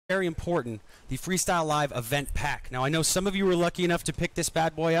very important, the Freestyle Live event pack. Now, I know some of you were lucky enough to pick this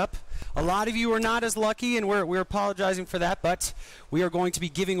bad boy up. A lot of you are not as lucky, and we're apologizing for that, but we are going to be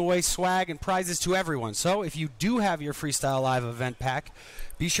giving away swag and prizes to everyone. So if you do have your Freestyle Live event pack,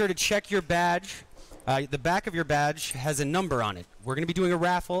 be sure to check your badge. The back of your badge has a number on it. We're going to be doing a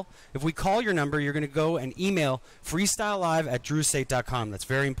raffle. If we call your number, you're going to go and email freestylelive@drewestate.com. That's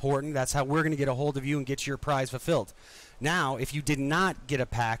very important. That's how we're going to get a hold of you and get your prize fulfilled. Now, if you did not get a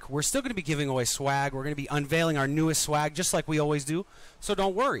pack, we're still going to be giving away swag. We're going to be unveiling our newest swag just like we always do, so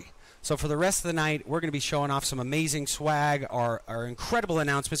don't worry. So for the rest of the night, we're going to be showing off some amazing swag, our incredible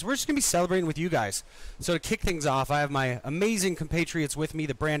announcements. We're just going to be celebrating with you guys. So to kick things off, I have my amazing compatriots with me,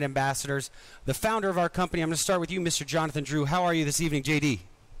 the brand ambassadors, the founder of our company. I'm going to start with you, Mr. Jonathan Drew. How are you this evening, JD?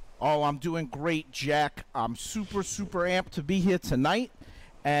 Oh, I'm doing great, Jack. I'm super amped to be here tonight,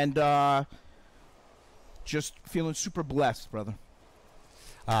 and just feeling super blessed, brother.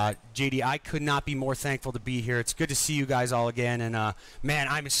 JD, I could not be more thankful to be here. It's good to see you guys all again, and man,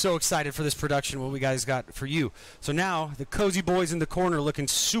 I'm so excited for this production, what we guys got for you. So now, the cozy boys in the corner looking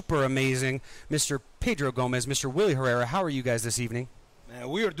super amazing. Mr. Pedro Gomez, Mr. Willy Herrera, how are you guys this evening? Man,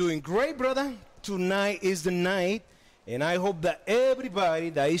 we are doing great, brother. Tonight is the night, and I hope that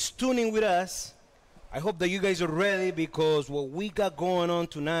everybody that is tuning with us, I hope that you guys are ready, because what we got going on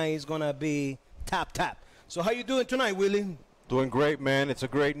tonight is going to be top. So how you doing tonight, Willy? Doing great, man. It's a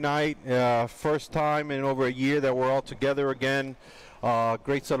great night. First time in over a year that we're all together again.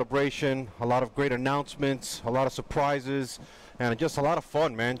 Great celebration, a lot of great announcements, a lot of surprises, and just a lot of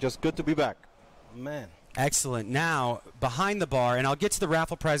fun, man. Just good to be back. Man. Excellent. Now, behind the bar, and I'll get to the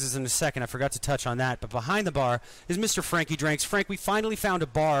raffle prizes in a second. I forgot to touch on that. But behind the bar is Mr. Frankie Drinks. Frank, we finally found a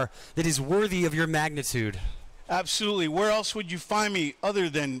bar that is worthy of your magnitude. Absolutely. Where else would you find me other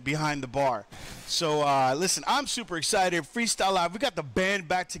than behind the bar? So, listen, I'm super excited. Freestyle Live, we got the band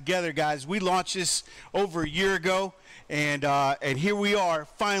back together, guys. We launched this over a year ago, and here we are.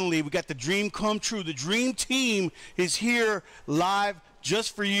 Finally, we got the dream come true. The dream team is here live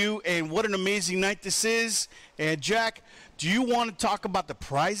just for you, and what an amazing night this is. And, Jack, do you want to talk about the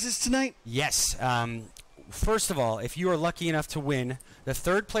prizes tonight? Yes. First of all, if you are lucky enough to win the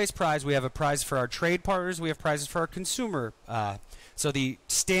third place prize, we have a prize for our trade partners. We have prizes for our consumer. So the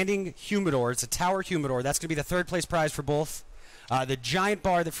standing humidor, it's a tower humidor. That's going to be the third place prize for both. The giant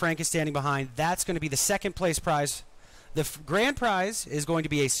bar that Frank is standing behind, that's going to be the second place prize. The grand prize is going to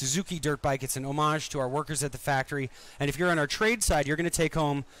be a Suzuki dirt bike. It's an homage to our workers at the factory. And if you're on our trade side, you're going to take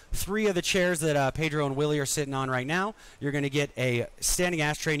home 3 of the chairs that Pedro and Willy are sitting on right now. You're going to get a standing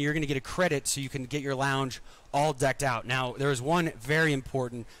ashtray, and you're going to get a credit so you can get your lounge all decked out. Now, there is one very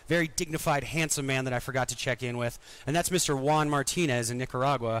important, very dignified, handsome man that I forgot to check in with, and that's Mr. Juan Martinez in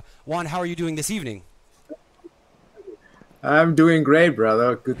Nicaragua. Juan, how are you doing this evening? I'm doing great,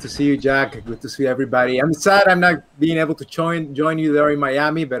 brother. Good to see you, Jack. Good to see everybody. I'm sad I'm not being able to join you there in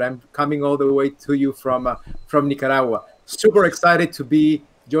Miami, but I'm coming all the way to you from Nicaragua. Super excited to be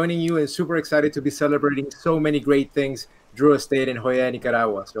joining you, and super excited to be celebrating so many great things, Drew Estate in Joya,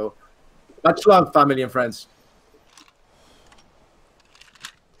 Nicaragua. So much love, family and friends.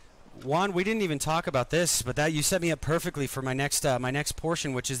 Juan, we didn't even talk about this, but that you set me up perfectly for my next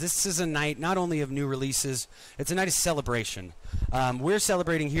portion, which is this is a night not only of new releases, it's a night of celebration. We're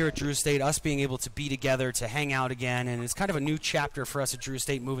celebrating here at Drew Estate, us being able to be together, to hang out again, and it's kind of a new chapter for us at Drew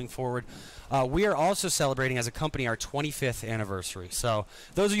Estate moving forward. We are also celebrating as a company our 25th anniversary. So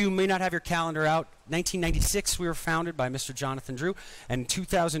those of you who may not have your calendar out, 1996 we were founded by Mr. Jonathan Drew, and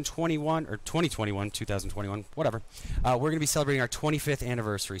 2021, or 2021, 2021, whatever, we're going to be celebrating our 25th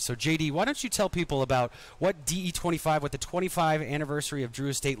anniversary. So JD, why don't you tell people about what DE25, what the 25th anniversary of Drew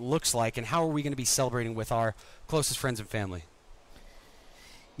Estate looks like, and how are we going to be celebrating with our closest friends and family?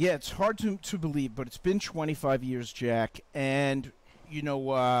 Yeah, it's hard to believe, but it's been 25 years, Jack, and, you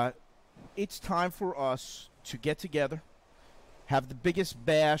know, it's time for us to get together, have the biggest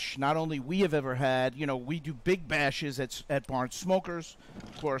bash not only we have ever had. You know, we do big bashes at Barn Smokers,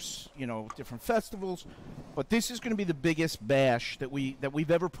 of course, you know, different festivals, but this is going to be the biggest bash that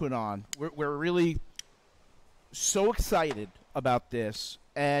we've ever put on. We're really so excited about this,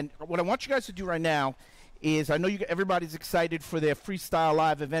 and what I want you guys to do right now is, I know everybody's excited for their Freestyle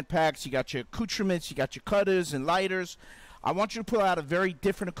Live event packs. You got your accoutrements, you got your cutters and lighters. I want you to pull out a very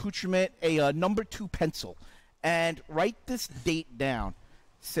different accoutrement, a number 2 pencil, and write this date down,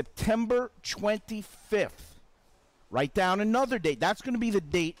 September 25th. Write down another date. That's going to be the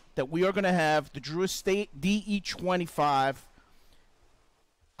date that we are going to have the Drew Estate DE25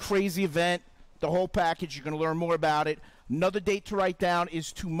 crazy event, the whole package. You're going to learn more about it. Another date to write down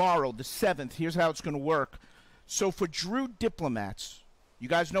is tomorrow, the 7th. Here's how it's going to work. So for Drew Diplomats, You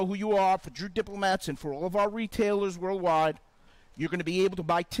guys know who you are. For Drew Diplomats and for all of our retailers worldwide, you're going to be able to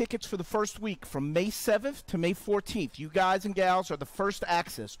buy tickets for the first week from May 7th to May 14th. You guys and gals are the first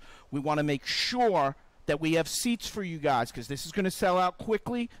access. We want to make sure that we have seats for you guys because this is going to sell out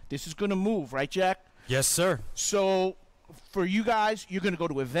quickly. This is going to move, right, Jack? Yes, sir. So for you guys, you're going to go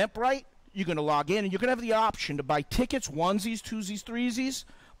to Eventbrite. You're going to log in, and you're going to have the option to buy tickets, onesies, twosies, threesies,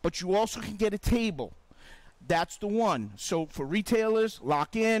 but you also can get a table. That's the one. So for retailers,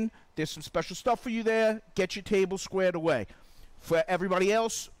 lock in. There's some special stuff for you there. Get your table squared away. For everybody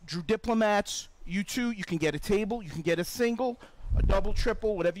else, Drew Diplomats, you too, you can get a table. You can get a single, a double,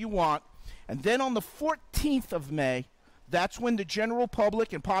 triple, whatever you want. And then on the 14th of May, that's when the general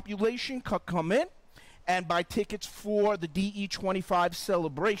public and population come in and buy tickets for the DE25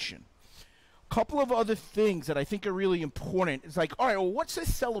 celebration. Couple of other things that I think are really important is like, all right, well, what's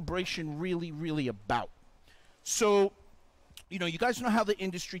this celebration really about? So, you know, you guys know how the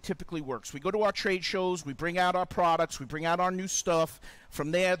industry typically works. We go to our trade shows, we bring out our products, we bring out our new stuff.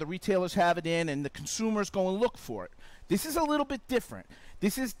 From there, the retailers have it in, and the consumers go and look for it. This is a little bit different.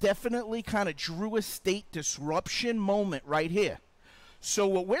 This is definitely kind of Drew Estate disruption moment right here. So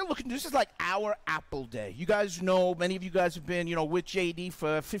what we're looking to, this is like our Apple Day. You guys know, many of you guys have been, you know, with JD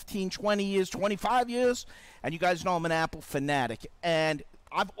for 15, 20 years, 25 years, and you guys know I'm an Apple fanatic. And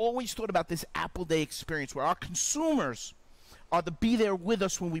I've always thought about this Apple Day experience where our consumers are to be there with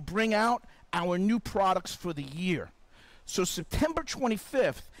us when we bring out our new products for the year. So September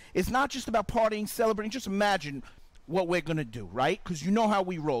 25th is not just about partying, celebrating. Just imagine what we're going to do, right? Because you know how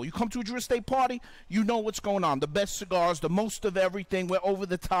we roll. You come to a Drew Estate party, you know what's going on. The best cigars, the most of everything. We're over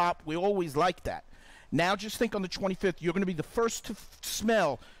the top. We always like that. Now just think on the 25th, you're going to be the first to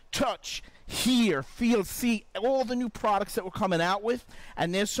smell, touch, hear, feel, see all the new products that we're coming out with.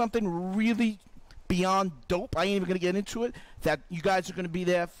 And there's something really beyond dope. I ain't even going to get into it. That you guys are going to be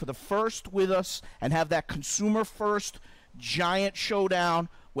there for the first with us and have that consumer first giant showdown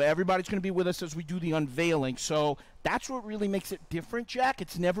where everybody's going to be with us as we do the unveiling. So that's what really makes it different, Jack.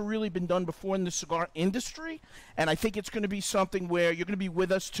 It's never really been done before in the cigar industry, and I think it's going to be something where you're going to be with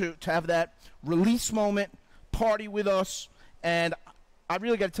us to have that release moment, party with us, and I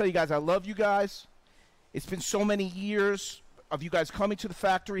really got to tell you guys, I love you guys. It's been so many years of you guys coming to the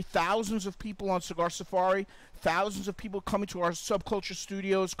factory, thousands of people on Cigar Safari, thousands of people coming to our subculture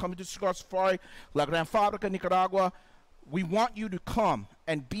studios, coming to Cigar Safari, La Gran Fabrica, Nicaragua. We want you to come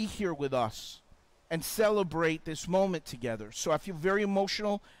and be here with us and celebrate this moment together. So I feel very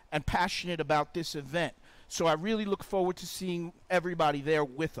emotional and passionate about this event. So I really look forward to seeing everybody there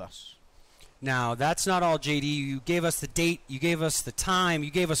with us. Now, that's not all, JD. You gave us the date, you gave us the time,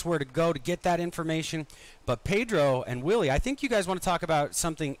 you gave us where to go to get that information. But Pedro and Willy, I think you guys want to talk about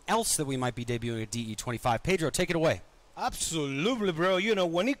something else that we might be debuting at DE25. Pedro, take it away. Absolutely, bro. You know,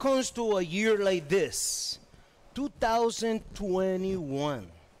 when it comes to a year like this, 2021,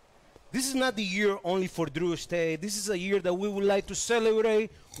 this is not the year only for Drew Estate. This is a year that we would like to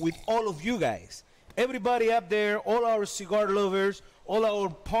celebrate with all of you guys. Everybody up there, all our cigar lovers, all our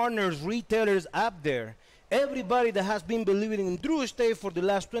partners, retailers up there, everybody that has been believing in Drew Estate for the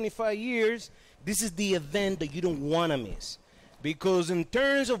last 25 years, this is the event that you don't want to miss. Because in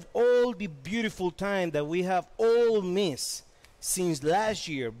terms of all the beautiful time that we have all missed since last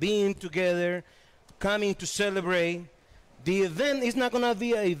year, being together, coming to celebrate, the event is not going to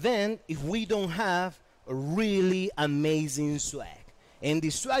be an event if we don't have a really amazing swag. And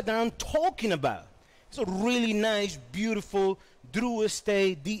the swag that I'm talking about, it's a really nice, beautiful Drew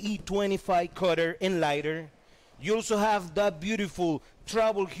Estate DE25 cutter and lighter. You also have that beautiful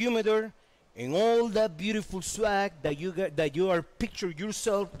travel humidor and all that beautiful swag that you are picturing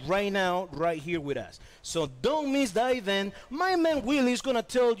yourself right now, right here with us. So don't miss that event. My man Willy is going to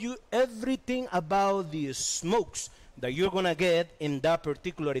tell you everything about the smokes that you're going to get in that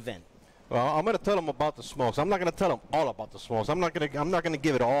particular event. Well, I'm going to tell them about the smokes. I'm not going to tell them all about the smokes. I'm not going to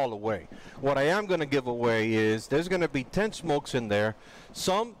give it all away. What I am going to give away is there's going to be 10 smokes in there.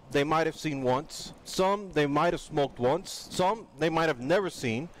 Some they might have seen once. Some they might have smoked once. Some they might have never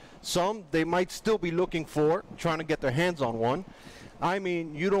seen. Some they might still be looking for, trying to get their hands on one. I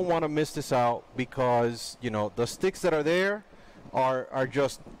mean, you don't want to miss this out because, you know, the sticks that are there are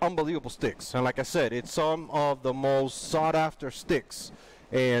just unbelievable sticks. And like I said, it's some of the most sought after sticks.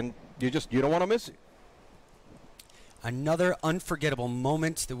 And you don't want to miss it. Another unforgettable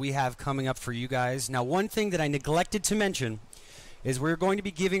moment that we have coming up for you guys. Now, one thing that I neglected to mention is we're going to be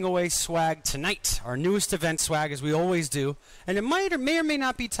giving away swag tonight, our newest event swag, as we always do. And it may or may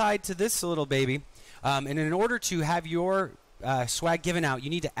not be tied to this little baby. And in order to have your swag given out, you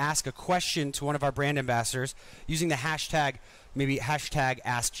need to ask a question to one of our brand ambassadors using the hashtag maybe hashtag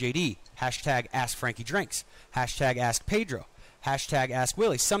Ask JD, hashtag Ask Frankie Drinks, hashtag Ask Pedro, hashtag Ask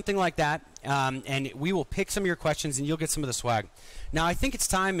Willy, something like that. And we will pick some of your questions and you'll get some of the swag. Now, I think it's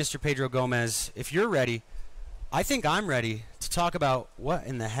time, Mr. Pedro Gomez, if you're ready, I think I'm ready to talk about what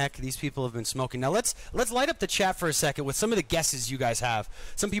in the heck these people have been smoking. Now, let's light up the chat for a second with some of the guesses you guys have.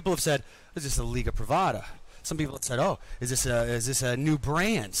 Some people have said, is this a Liga Privada? Some people have said, oh, is this a new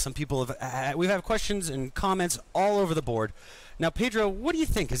brand? Some people have, we have questions and comments all over the board. Now, Pedro, what do you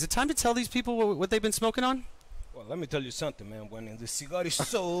think? Is it time to tell these people what they've been smoking on? Well, let me tell you something, man. When the cigar is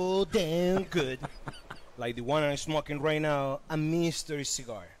so damn good, like the one I'm smoking right now, a mystery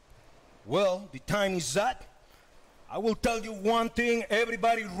cigar. Well, the time is up. I will tell you one thing,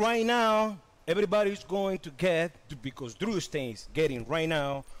 everybody right now, everybody's going to get, because Drew Stain's getting right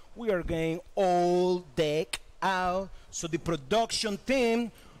now, we are getting all deck out. So the production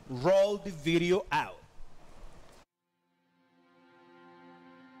team, roll the video out.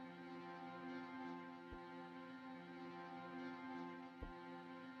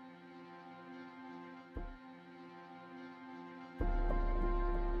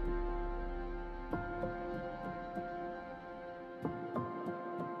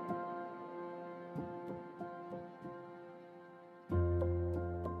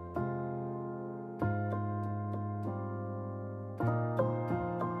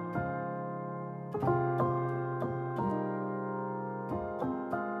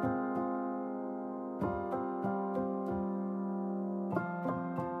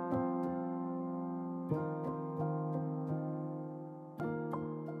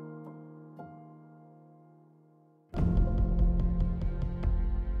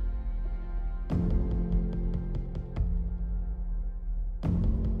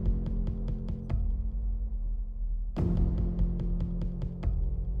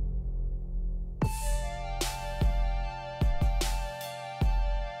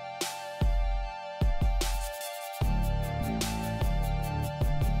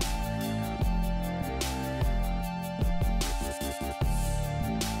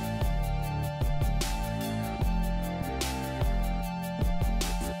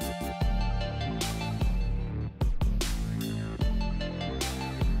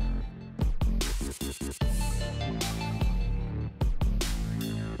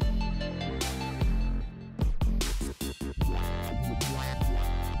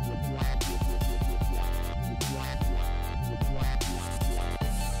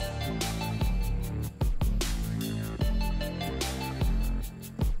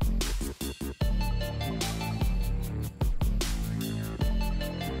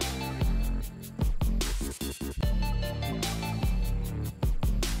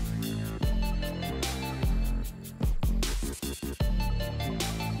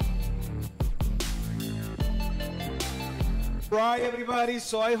 Right, everybody,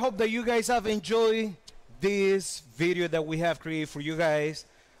 so I hope that you guys have enjoyed this video that we have created for you guys.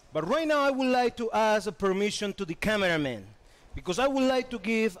 But right now I would like to ask a permission to the cameraman, because I would like to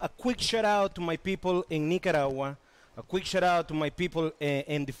give a quick shout out to my people in Nicaragua, a quick shout out to my people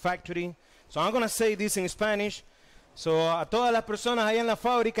in the factory. So I'm going to say this in Spanish. So a todas las personas allá en la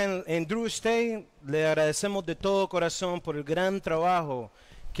fábrica en Drew State, le agradecemos de todo corazón por el gran trabajo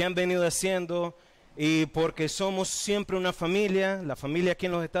que han venido haciendo. Y porque somos siempre una familia, la familia aquí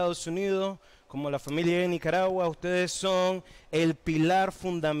en los Estados Unidos, como la familia en Nicaragua, ustedes son el pilar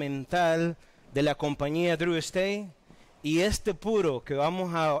fundamental de la compañía Drew Estate. Y este puro que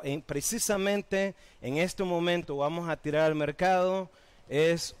vamos a, precisamente en este momento vamos a tirar al mercado,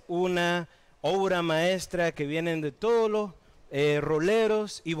 es una obra maestra que vienen de todos los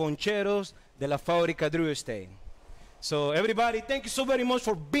roleros y boncheros de la fábrica Drew Estate. So everybody, thank you so very much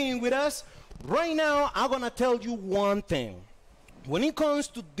for being with us. Right now, I'm going to tell you one thing. When it comes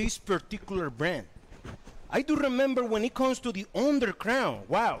to this particular brand, I do remember when it comes to the Undercrown,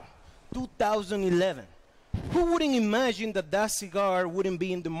 wow, 2011. Who wouldn't imagine that that cigar wouldn't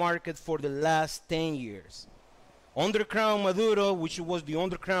be in the market for the last 10 years? Undercrown Maduro, which was the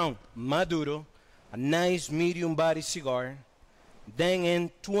Undercrown Maduro, a nice medium body cigar. Then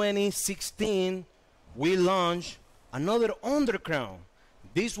in 2016, we launched another Undercrown.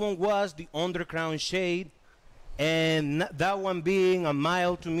 This one was the Undercrown shade, and that one being a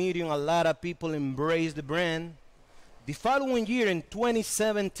mild to medium, a lot of people embraced the brand. The following year, in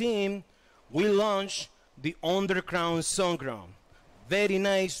 2017, we launched the Undercrown Sungrown. Very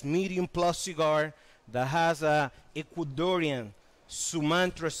nice medium plus cigar that has a Ecuadorian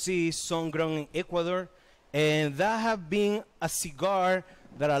Sumatra Sea Sungrown in Ecuador, and that have been a cigar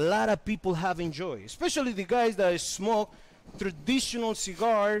that a lot of people have enjoyed, especially the guys that smoke traditional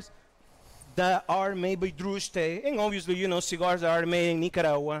cigars that are made by Drew Estate, and obviously, you know, cigars that are made in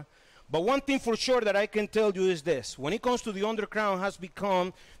Nicaragua. But one thing for sure that I can tell you is this. When it comes to the Underground, has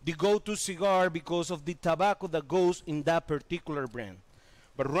become the go-to cigar because of the tobacco that goes in that particular brand.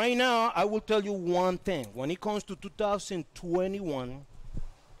 But right now, I will tell you one thing. When it comes to 2021,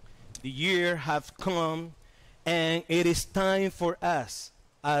 the year has come, and it is time for us,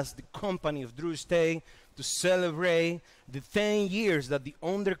 as the company of Drew Estate, to celebrate the 10 years that the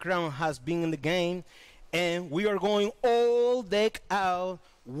Underground has been in the game, and we are going all deck out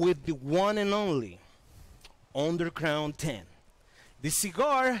with the one and only Underground 10. The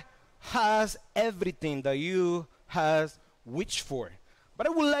cigar has everything that you has wished for. But I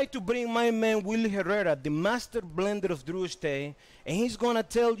would like to bring my man Willy Herrera, the master blender of Drew Estate, and he's gonna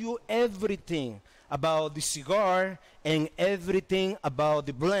tell you everything about the cigar and everything about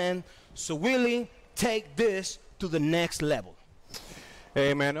the blend. So Willy, take this to the next level.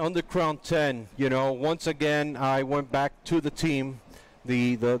 Hey man, Underground 10, you know, once again I went back to the team,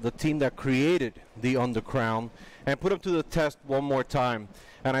 the team that created the Underground, and put them to the test one more time.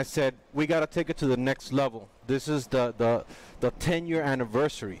 And I said, we got to take it to the next level. This is the 10-year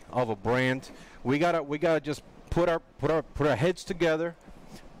anniversary of a brand. We gotta just put our heads together,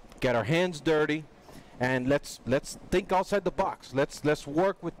 get our hands dirty, and let's think outside the box. Let's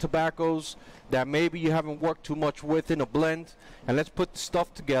work with tobaccos that maybe you haven't worked too much with in a blend, and let's put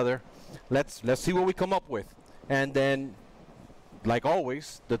stuff together. Let's see what we come up with. And then, like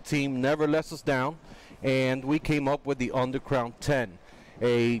always, the team never lets us down, and we came up with the Underground 10,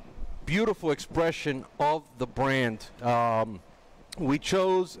 a beautiful expression of the brand. We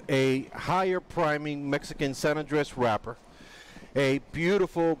chose a higher priming Mexican San Andres wrapper, a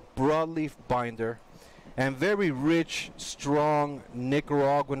beautiful broadleaf binder, and very rich, strong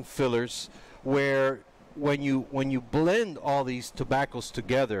Nicaraguan fillers, where when you blend all these tobaccos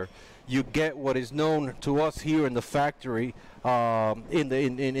together, you get what is known to us here in the factory, in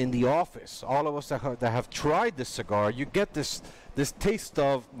the office. All of us that have tried this cigar, you get this taste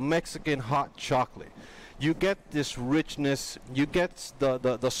of Mexican hot chocolate. You get this richness, you get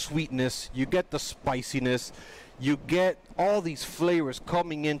the sweetness, you get the spiciness, you get all these flavors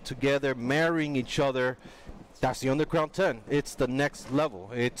coming in together, marrying each other. That's the Underground 10. It's the next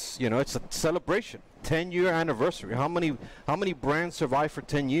level. It's, you know, it's a celebration. 10-year anniversary. How many brands survive for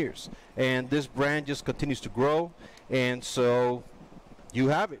 10 years? And this brand just continues to grow. And so you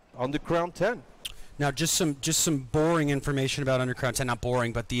have it, Underground 10. Now, just some boring information about Underground 10. Not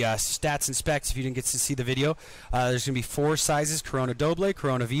boring, but the stats and specs, if you didn't get to see the video. There's going to be 4 sizes: Corona Doble,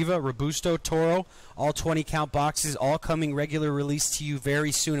 Corona Viva, Robusto, Toro, all 20-count boxes, all coming regular release to you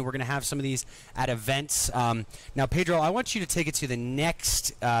very soon, and we're going to have some of these at events. Now, Pedro, I want you to take it to the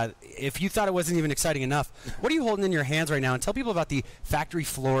next, if you thought it wasn't even exciting enough, what are you holding in your hands right now? And tell people about the factory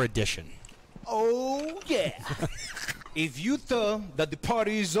floor edition. Oh, yeah. If you thought that the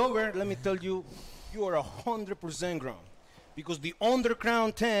party is over, let me tell you, you are 100% wrong, because the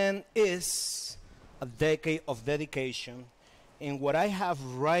Underground 10 is a decade of dedication, and what I have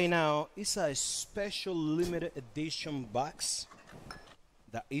right now is a special limited edition box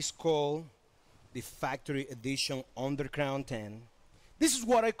that is called the Factory Edition Underground 10. This is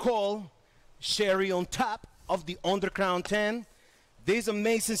what I call cherry on top of the Underground 10. This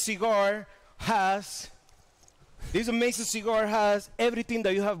amazing cigar has everything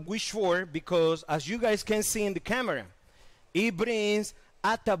that you have wished for, because as you guys can see in the camera, it brings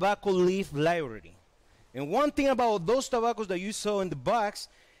a tobacco leaf library. And one thing about those tobaccos that you saw in the box,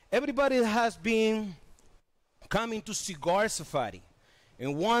 everybody has been coming to Cigar Safari.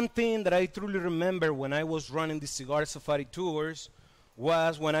 And one thing that I truly remember when I was running the Cigar Safari tours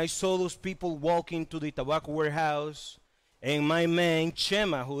was when I saw those people walking to the tobacco warehouse, and my man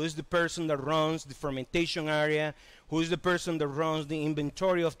Chema, who is the person that runs the fermentation area, who is the person that runs the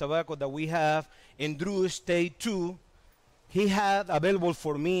inventory of tobacco that we have in Drew Estate 2, he had available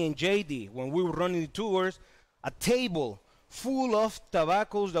for me and JD, when we were running the tours, a table full of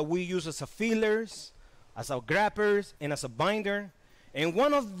tobaccos that we use as a fillers, as a grappers, and as a binder. And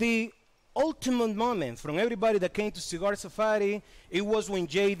one of the ultimate moments from everybody that came to Cigar Safari, it was when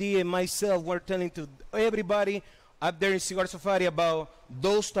JD and myself were telling to everybody up there in Cigar Safari about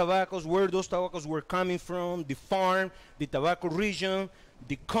those tobaccos, where those tobaccos were coming from, the farm, the tobacco region,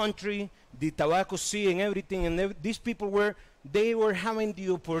 the country, the tobacco sea, and everything. And these people were having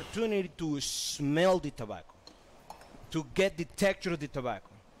the opportunity to smell the tobacco, to get the texture of the tobacco,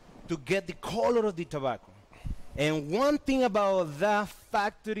 to get the color of the tobacco. And one thing about that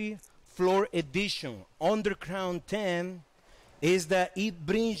factory floor edition Underground 10 is that it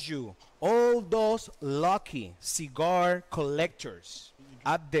brings you all those lucky cigar collectors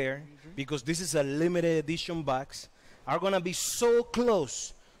up there, because this is a limited edition box, are going to be so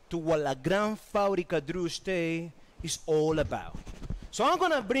close to what La Gran Fábrica Drew Stay is all about. So I'm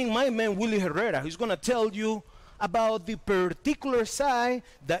going to bring my man Willy Herrera, who's going to tell you about the particular size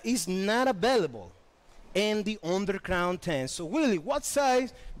that is not available in the Underground 10. So Willy, what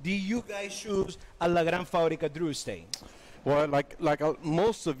size do you guys choose at La Gran Fábrica Drew Stay? Well, like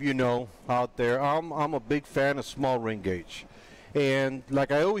most of you know out there, I'm a big fan of small ring gauge. And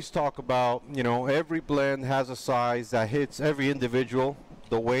like I always talk about, you know, every blend has a size that hits every individual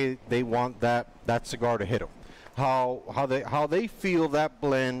the way they want that cigar to hit them. How they feel that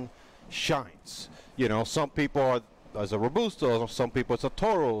blend shines. You know, some people are as a Robusto, some people it's a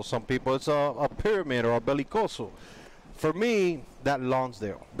Toro, some people it's a Pyramid or a Belicoso. For me, that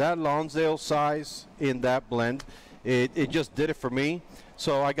Lonsdale size in that blend, it just did it for me.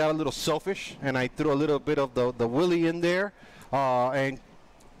 So I got a little selfish, and I threw a little bit of the Willy in there, and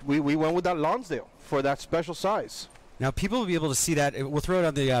we went with that Lonsdale for that special size. Now, people will be able to see that. We'll throw it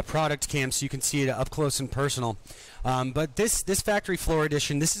on the product cam so you can see it up close and personal. But this factory floor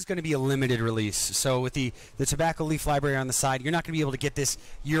edition, this is going to be a limited release. So with the tobacco leaf library on the side, you're not going to be able to get this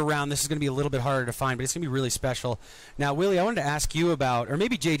year-round. This is going to be a little bit harder to find, but it's going to be really special. Now, Willy, I wanted to ask you about, or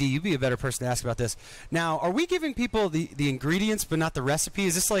maybe JD, you'd be a better person to ask about this. Now, are we giving people the ingredients but not the recipe?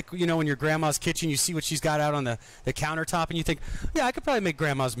 Is this like, you know, in your grandma's kitchen, you see what she's got out on the countertop, and you think, yeah, I could probably make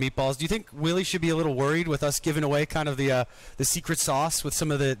grandma's meatballs. Do you think Willy should be a little worried with us giving away kind of the secret sauce with some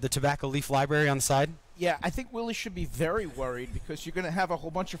of the tobacco leaf library on the side? Yeah, I think Willy should be very worried because you're going to have a whole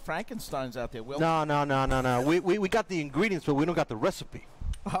bunch of Frankensteins out there, Will. No. We got the ingredients, but we don't got the recipe.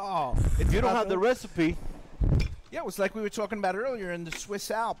 Oh. If you don't have the recipe... Yeah, it was like we were talking about earlier in the Swiss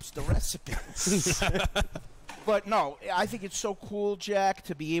Alps, the recipe. But no, I think it's so cool, Jack,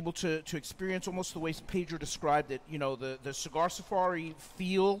 to be able to experience almost the way Pedro described it, you know, the Cigar Safari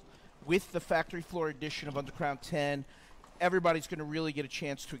feel with the factory floor edition of Underground 10. Everybody's going to really get a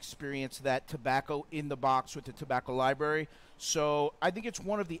chance to experience that tobacco in the box with the tobacco library. So I think it's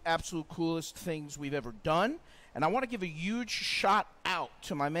one of the absolute coolest things we've ever done. And I want to give a huge shout out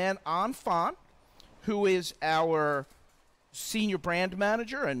to my man, Anfan, who is our senior brand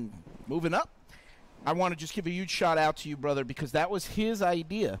manager and moving up. I want to just give a huge shout out to you, brother, because that was his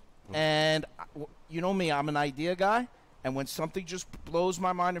idea. And you know me, I'm an idea guy. And when something just blows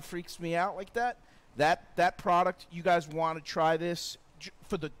my mind and freaks me out like that, that product, you guys want to try this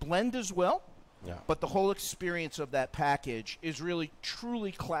for the blend as well. Yeah. But the whole experience of that package is really,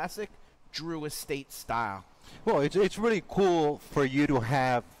 truly classic Drew Estate style. Well, it's really cool for you to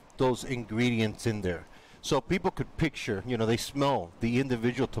have those ingredients in there. So people could picture, you know, they smell the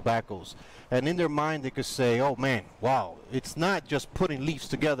individual tobaccos. And in their mind, they could say, oh, man, wow, it's not just putting leaves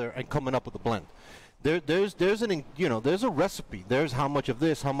together and coming up with a blend. There's a recipe. There's how much of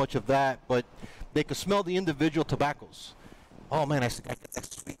this, how much of that, but they could smell the individual tobaccos. Oh man, I get that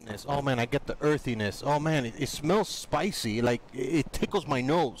sweetness. Oh man, I get the earthiness. Oh man, it smells spicy. Like it tickles my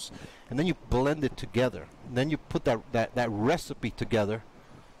nose. And then you blend it together. And then you put that recipe together,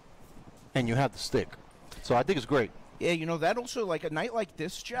 and you have the stick. So I think it's great. Yeah, you know, that also, like a night like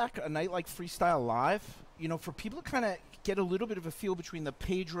this, Jack, a night like Freestyle Live, you know, for people to kind of get a little bit of a feel between the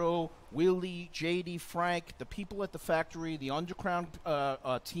Pedro, Willy, JD, Frank, the people at the factory, the Underground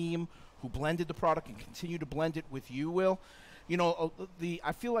team who blended the product and continue to blend it with you, Will. You know,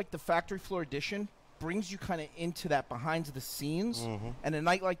 I feel like the factory floor edition brings you kind of into that behind the scenes. Mm-hmm. And a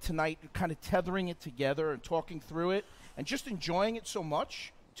night like tonight, kind of tethering it together and talking through it and just enjoying it so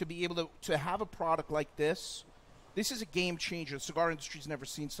much to be able to have a product like this. This is a game changer. The cigar industry's never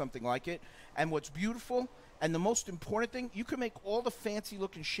seen something like it. And what's beautiful and the most important thing, you can make all the fancy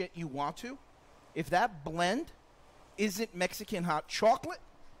looking shit you want to. If that blend isn't Mexican hot chocolate,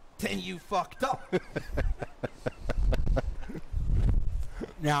 then you fucked up.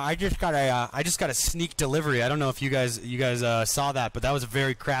 Now I just got a sneak delivery. I don't know if you guys saw that, but that was a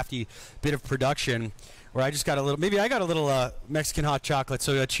very crafty bit of production where I just got a little. Maybe I got a little Mexican hot chocolate.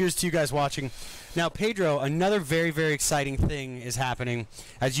 So cheers to you guys watching. Now, Pedro, another very, very exciting thing is happening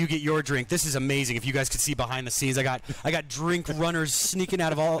as you get your drink. This is amazing. If you guys could see behind the scenes, I got drink runners sneaking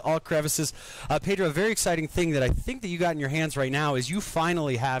out of all crevices. Pedro, a very exciting thing that I think that you got in your hands right now is you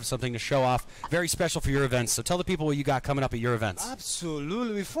finally have something to show off, very special for your events. So tell the people what you got coming up at your events.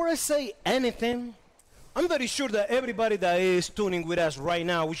 Absolutely. Before I say anything, I'm very sure that everybody that is tuning with us right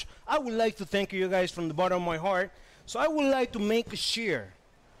now, which I would like to thank you guys from the bottom of my heart. So I would like to make a cheer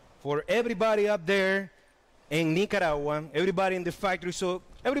for everybody up there in Nicaragua, everybody in the factory. So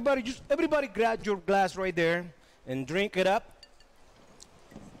everybody grab your glass right there and drink it up.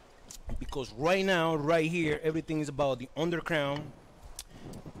 because right now, right here, everything is about the underground.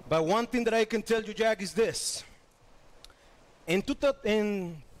 But one thing that I can tell you, Jack, is this. In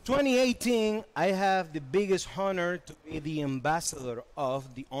 2018, I have the biggest honor to be the ambassador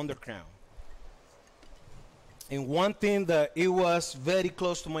of the underground. And one thing that it was very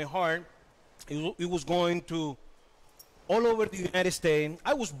close to my heart, it was going to all over the United States.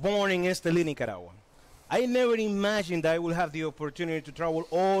 I was born in Esteli, Nicaragua. I never imagined that I would have the opportunity to travel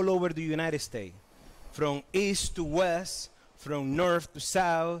all over the United States, from east to west, from north to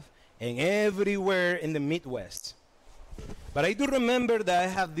south, and everywhere in the Midwest. But I do remember that I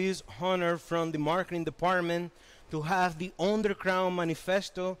have this honor from the marketing department to have the Underground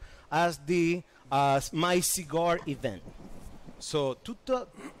Manifesto as my cigar event. So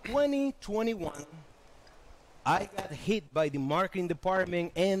 2021, I got hit by the marketing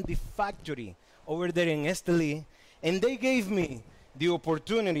department and the factory over there in Esteli, and they gave me the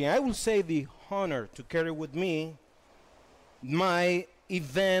opportunity, I will say the honor, to carry with me my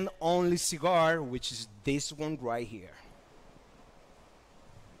event-only cigar, which is this one right here.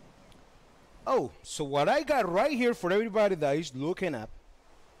 Oh, so what I got right here for everybody that is looking up,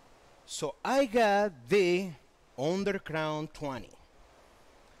 so I got the Underground 20.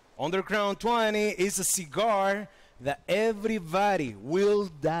 Underground 20 is a cigar that everybody will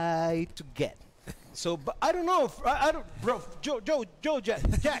die to get. So, but I don't know, I don't, bro, Jack, do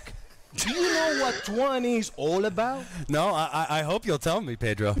you know what 20 is all about? No, I hope you'll tell me,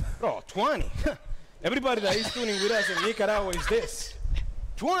 Pedro. Bro, 20. Everybody that is tuning with us in Nicaragua is this.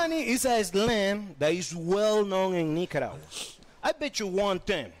 20 is a slang that is well known in Nicaragua. I bet you one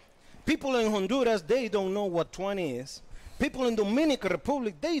thing. People in Honduras, they don't know what 20 is. People in Dominican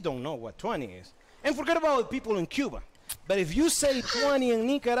Republic, they don't know what 20 is. And forget about people in Cuba. But if you say 20 in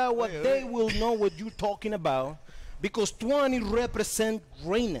Nicaragua, they will know what you're talking about, because 20 represent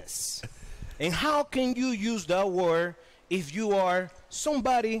greatness. And how can you use that word if you are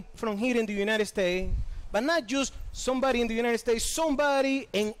somebody from here in the United States, but not just somebody in the United States, somebody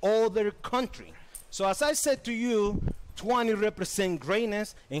in other country? So as I said to you, 20 represent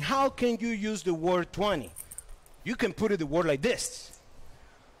greatness. And how can you use the word 20? You can put it the word like this.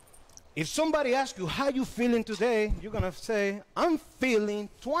 If somebody asks you how you feeling today, you're gonna say, I'm feeling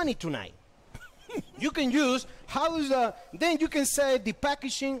 20 tonight. You can use then you can say the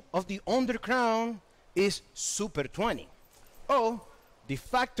packaging of the Underground is Super 20. Or the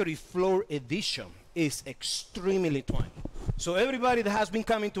factory floor edition is extremely 20. So everybody that has been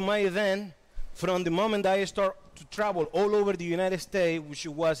coming to my event from the moment that I start to travel all over the United States, which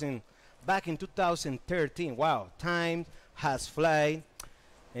it was back in 2013. Wow, time has flown.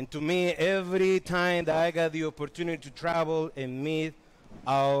 And to me, every time that I got the opportunity to travel and meet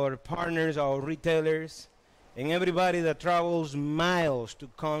our partners, our retailers, and everybody that travels miles to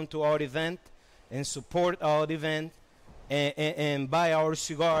come to our event and support our event and buy our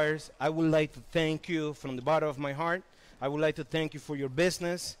cigars, I would like to thank you from the bottom of my heart. I would like to thank you for your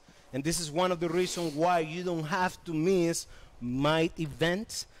business. And this is one of the reasons why you don't have to miss my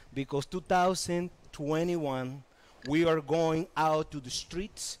events, because 2021, we are going out to the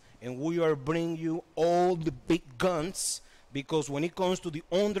streets and we are bringing you all the big guns, because when it comes to the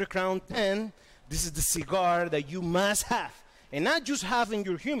Underground 10, this is the cigar that you must have. And not just have in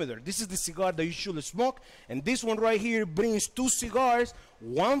your humidor. This is the cigar that you should smoke. And this one right here brings 2 cigars,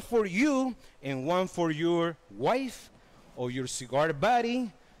 one for you and one for your wife or your cigar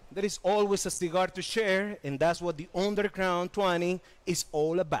buddy. There is always a cigar to share, and that's what the Underground 20 is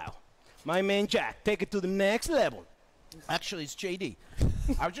all about. My man Jack, take it to the next level. Actually, it's JD.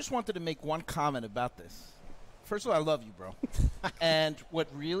 I just wanted to make one comment about this. First of all, I love you, bro. And what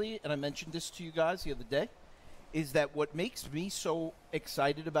really, and I mentioned this to you guys the other day, is that what makes me so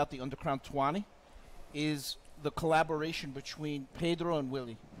excited about the Underground 20 is the collaboration between Pedro and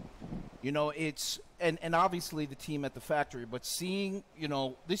Willy. You know, it's, and obviously the team at the factory, but seeing, you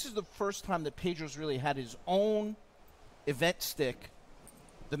know, this is the first time that Pedro's really had his own event stick.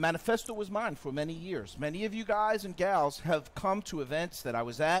 The manifesto was mine for many years. Many of you guys and gals have come to events that I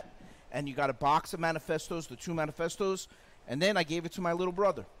was at, and you got a box of manifestos, the 2 manifestos, and then I gave it to my little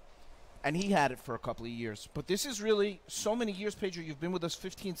brother. And he had it for a couple of years. But this is really so many years, Pedro. You've been with us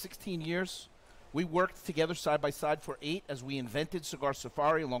 15, 16 years. We worked together side by side for 8 as we invented Cigar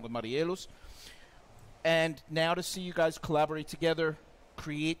Safari along with Marielos. And now to see you guys collaborate together,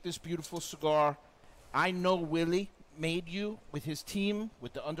 create this beautiful cigar. I know Willy made you with his team,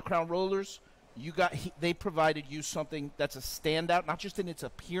 with the Underground Rollers. They provided you something that's a standout, not just in its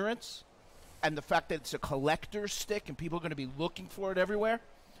appearance and the fact that it's a collector's stick and people are going to be looking for it everywhere,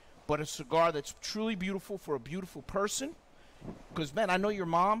 but a cigar that's truly beautiful for a beautiful person. Because, man, I know your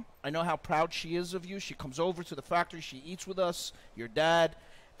mom. I know how proud she is of you. She comes over to the factory. She eats with us, your dad.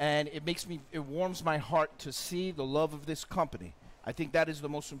 And it warms my heart to see the love of this company. I think that is the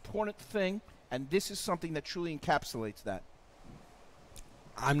most important thing. And this is something that truly encapsulates that.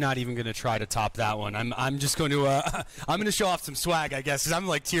 I'm not even going to try to top that one. I'm just going to I'm going to show off some swag, I guess, because I'm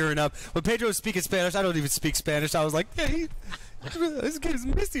like tearing up. When Pedro was speaking Spanish, I don't even speak Spanish. I was like, hey, this kid is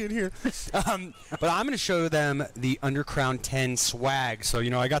misty in here. But I'm going to show them the Undercrown 10 swag. So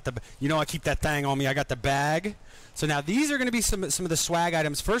I got I keep that thing on me. I got the bag. So now these are going to be some of the swag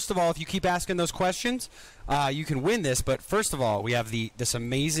items. First of all, if you keep asking those questions, you can win this. But first of all, we have this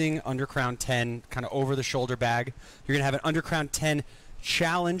amazing Undercrown 10 kind of over-the-shoulder bag. You're going to have an Undercrown 10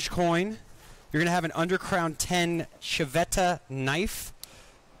 challenge coin. You're going to have an Undercrown 10 Chivetta knife.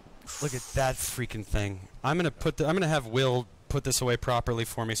 Look at that freaking thing. I'm going to have Will put this away properly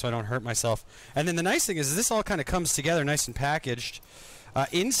for me so I don't hurt myself. And then the nice thing is this all kind of comes together nice and packaged.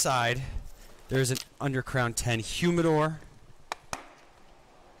 Inside, there's an Undercrown 10 humidor.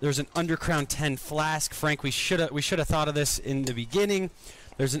 There's an Undercrown 10 flask. Frank, we should have thought of this in the beginning.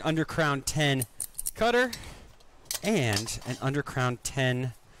 There's an Undercrown 10 cutter. And an Undercrown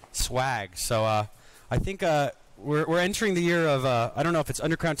 10 swag. So I think we're entering the year of, I don't know if it's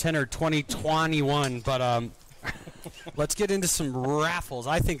Undercrown 10 or 2021, but let's get into some raffles.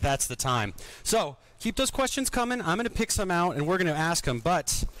 I think that's the time. So keep those questions coming. I'm going to pick some out, and we're going to ask them.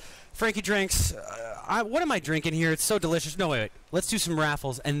 But Frankie drinks, what am I drinking here? It's so delicious. No, wait. Let's do some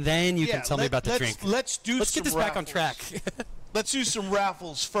raffles, and then you can tell me about the drink. Let's get this back on track. Let's do some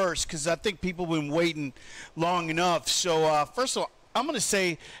raffles first, because I think people have been waiting long enough. So, first of all, I'm going to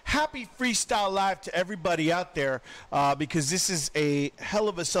say happy Freestyle Live to everybody out there, because this is a hell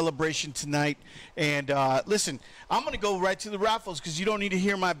of a celebration tonight. And listen, I'm going to go right to the raffles because you don't need to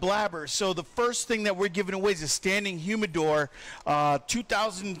hear my blabber. So the first thing that we're giving away is a standing humidor,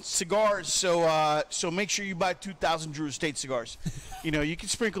 2,000 cigars. So make sure you buy 2,000 Drew Estate cigars. You can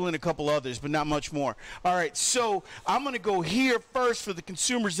sprinkle in a couple others, but not much more. All right, so I'm going to go here first for the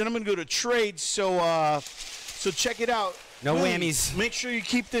consumers, then I'm going to go to trades. So check it out. No whammies. Make sure you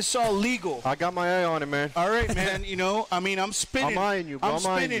keep this all legal. I got my eye on it, man. All right, man. I'm spinning. I'm eyeing you, bro. I'm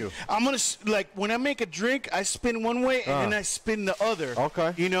spinning. I'm going to, when I make a drink, I spin one way and then I spin the other.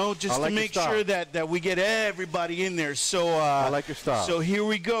 Okay. Just to make sure that we get everybody in there. So I like your style. So here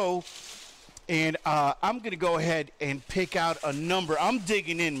we go. And I'm going to go ahead and pick out a number. I'm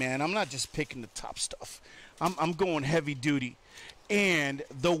digging in, man. I'm not just picking the top stuff. I'm going heavy duty. And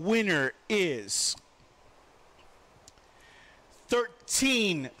the winner is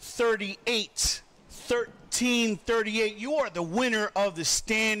 1338. 1338. You are the winner of the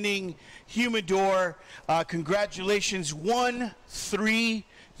standing humidor. Congratulations.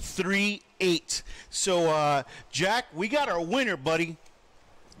 1338. So, Jack, we got our winner, buddy.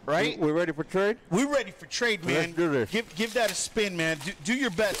 Right? We're ready for trade? We're ready for trade, man. Let's do this. Give that a spin, man. Do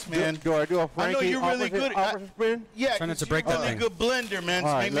your best, man. Do I do a Frankie? I know you're really good at spin? Yeah, trying not to you're break that really thing. good blender, man. So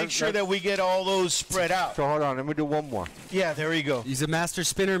right, make sure that we get all those spread out. So hold on, let me do one more. Yeah, there we go. He's a master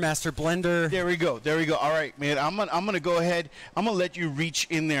spinner, master blender. There we go. All right, man. I'm gonna go ahead. I'm gonna let you reach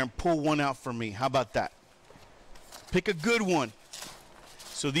in there and pull one out for me. How about that? Pick a good one.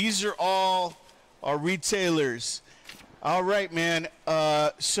 So these are all our retailers. All right, man.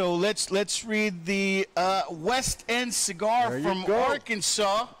 So let's read the West End cigar from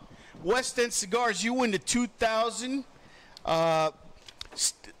Arkansas. West End Cigars. You win the 2,000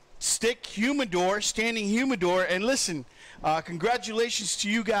 stick humidor, standing humidor. And listen, congratulations to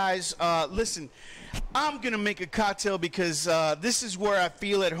you guys. Listen, I'm gonna make a cocktail because this is where I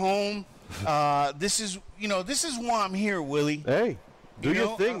feel at home. This is why I'm here, Willy. Hey, do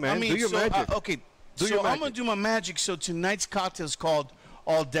your thing, man. Do your magic. Okay. So I'm going to do my magic. So tonight's cocktail is called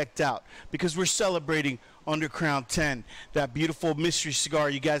All Decked Out because we're celebrating Undercrown 10, that beautiful mystery cigar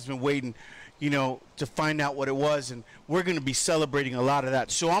you guys have been waiting, to find out what it was. And we're going to be celebrating a lot of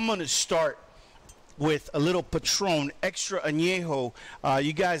that. So I'm going to start with a little Patron Extra Añejo.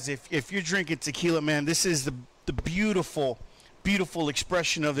 You guys, if you're drinking tequila, man, this is the beautiful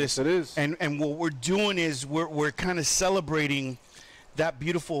expression of this. It is. And what we're doing is we're kind of celebrating that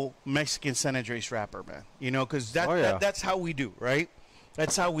beautiful Mexican San Andres wrapper, man. Because that's how we do, right?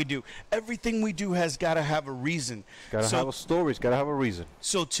 That's how we do. Everything we do has got to have a reason. Got to have a story. It's got to have a reason.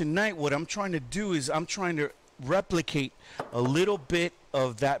 So tonight, what I'm trying to do is I'm trying to replicate a little bit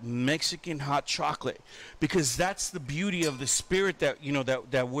of that Mexican hot chocolate, because that's the beauty of the spirit that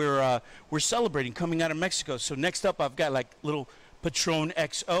that we're celebrating coming out of Mexico. So next up, I've got like little Patron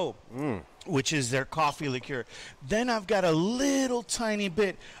XO. which is their coffee liqueur. Then I've got a little tiny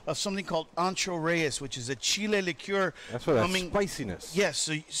bit of something called Ancho Reyes, which is a chile liqueur. That's for that spiciness. Yes,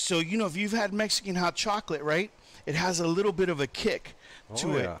 so you know, if you've had Mexican hot chocolate, right, it has a little bit of a kick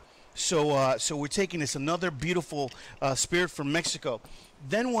to it. So we're taking this, another beautiful spirit from Mexico.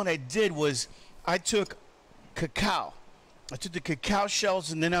 Then what I did was I took cacao. I took the cacao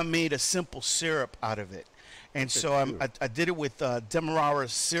shells and then I made a simple syrup out of it. And so I did it with Demerara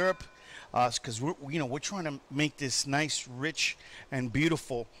syrup, because we're trying to make this nice, rich, and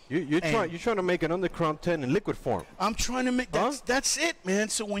beautiful. You're trying to make an Underground 10 in liquid form. I'm trying to make that's it, man.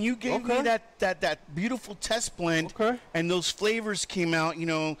 So when you gave me that beautiful test blend, and those flavors came out,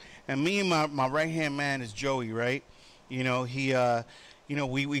 and me and my right hand man is Joey, right?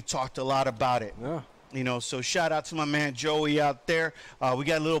 We talked a lot about it. Yeah. So shout out to my man Joey out there. We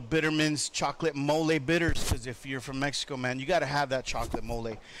got little Bitterman's chocolate mole bitters, because if you're from Mexico, man, you got to have that chocolate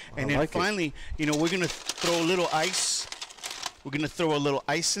mole. And then finally, we're going to throw a little ice. We're going to throw a little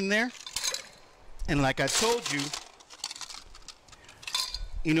ice in there. And like I told you,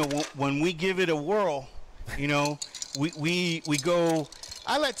 when we give it a whirl, we go,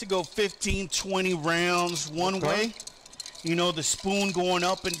 I like to go 15, 20 rounds one way. The spoon going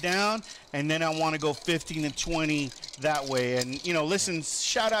up and down, and then I want to go 15 and 20 that way. And, listen,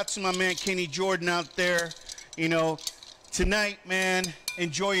 shout out to my man Kenny Jordan out there. Tonight, man,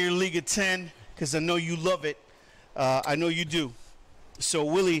 enjoy your League of 10, because I know you love it. I know you do. So,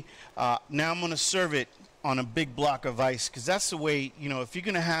 Willie, now I'm going to serve it on a big block of ice, because that's the way, if you're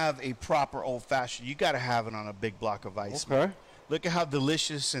going to have a proper old-fashioned, you got to have it on a big block of ice. Okay. Man. Look at how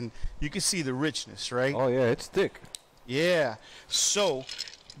delicious, and you can see the richness, right? Oh, yeah, it's thick. Yeah. So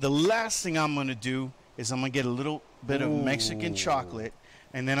the last thing I'm going to do is I'm going to get a little bit of Mexican chocolate,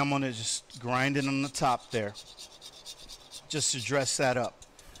 and then I'm going to just grind it on the top there, just to dress that up.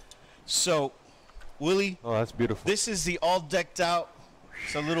 So, Willie. Oh, that's beautiful. This is the all decked out.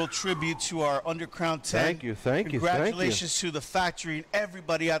 It's a little tribute to our Underground 10. Thank you. Congratulations to the factory and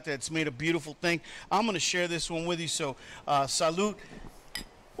everybody out there that's made a beautiful thing. I'm going to share this one with you. So, salute.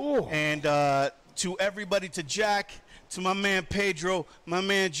 Ooh. And to everybody, to Jack, to my man Pedro, my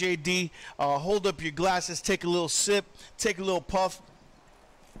man JD, hold up your glasses, take a little sip, take a little puff.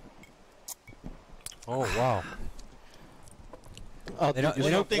 Oh, wow. They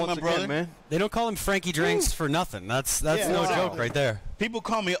don't think, my brother? Man. They don't call him Frankie drinks for nothing. That's no joke right there. People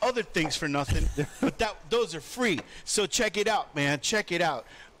call me other things for nothing, but those are free. So check it out, man. Check it out.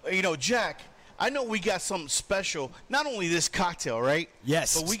 Jack, I know we got something special. Not only this cocktail, right?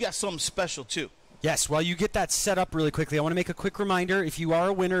 Yes. But we got something special, too. Yes, while you get that set up really quickly, I want to make a quick reminder. If you are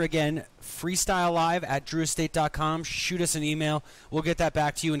a winner, again, freestyle live at drewestate.com. Shoot us an email. We'll get that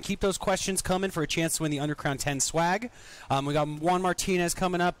back to you. And keep those questions coming for a chance to win the Underground 10 swag. We got Juan Martinez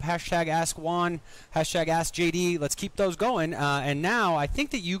coming up. Hashtag Ask Juan. Hashtag Ask JD. Let's keep those going. And now I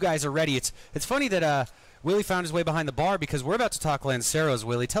think that you guys are ready. It's funny that Willie found his way behind the bar, because we're about to talk Lanceros.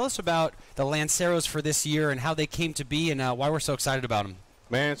 Willie, tell us about the Lanceros for this year and how they came to be and why we're so excited about them.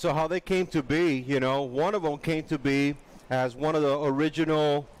 Man, so how they came to be, one of them came to be as one of the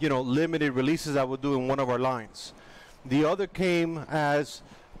original, limited releases I would do in one of our lines. The other came as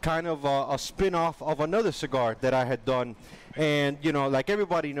kind of a spin-off of another cigar that I had done. And, like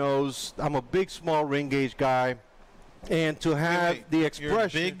everybody knows, I'm a big, small ring gauge guy. And to have the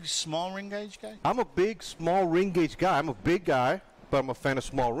expression... You're a big, small ring gauge guy? I'm a big, small ring gauge guy. I'm a big guy, but I'm a fan of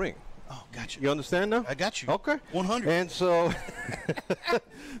small ring. Oh, got you. You understand now? I got you. Okay. 100. And so,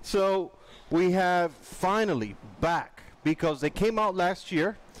 so we have finally back, because they came out last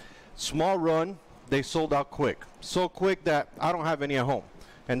year, small run, they sold out quick. So quick that I don't have any at home,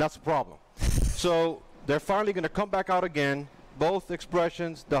 and that's a problem. So they're finally going to come back out again, both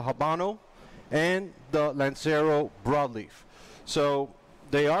expressions, the Habano and the Lancero broadleaf. So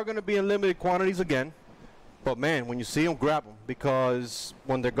they are going to be in limited quantities again. But, man, when you see them, grab them, because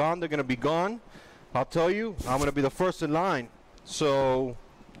when they're gone, they're going to be gone. I'll tell you, I'm going to be the first in line. So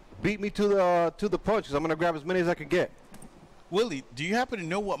beat me to the punch, because I'm going to grab as many as I can get. Willie, do you happen to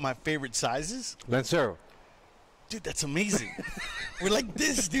know what my favorite size is? Lancero. Dude, that's amazing. We're like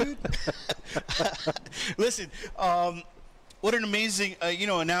this, dude. Listen, what an amazing,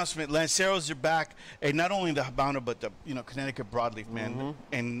 announcement. Lanceros are back, and not only the Habano, but the, Connecticut broadleaf, man. Mm-hmm.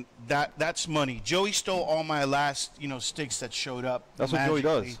 And that's money. Joey stole all my last, sticks that showed up. That's what Joey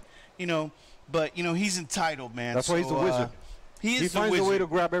does. But he's entitled, man. That's why he's the wizard. He finds a way to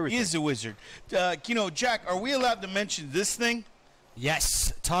grab everything. He is the wizard. Jack, are we allowed to mention this thing?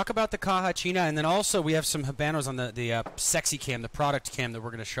 Yes. Talk about the Caja China, and then also we have some Habanos on the sexy cam, the product cam that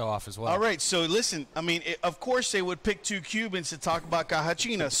we're going to show off as well. All right, so listen, I mean, of course they would pick 2 Cubans to talk about Caja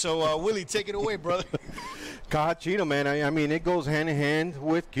China. So, Willy, take it away, brother. Caja China, man, I mean, it goes hand in hand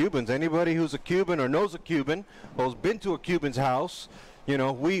with Cubans. Anybody who's a Cuban or knows a Cuban who's been to a Cuban's house, you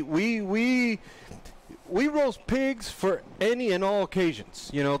know, we roast pigs for any and all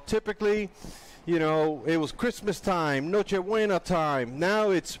occasions. You know, typically, you know, it was Christmas time, Noche Buena time.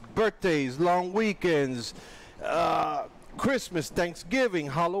 Now it's birthdays, long weekends, Christmas, Thanksgiving,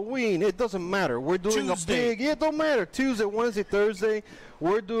 Halloween. It doesn't matter. We're doing Tuesday. a pig. Yeah, it don't matter. Tuesday, Wednesday, Thursday.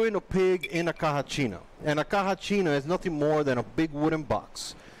 We're doing a pig in a Caja China. And a Caja China is nothing more than a big wooden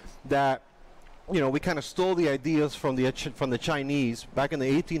box that, you know, we kind of stole the ideas from the Chinese back in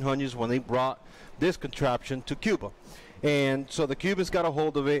the 1800s when they brought this contraption to Cuba. And so the Cubans got a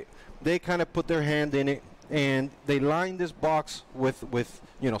hold of it. They kind of put their hand in it, and they lined this box with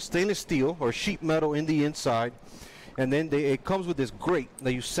you know, stainless steel or sheet metal in the inside. And then it comes with this grate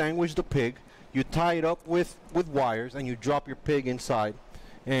that you sandwich the pig. You tie it up with wires, and you drop your pig inside.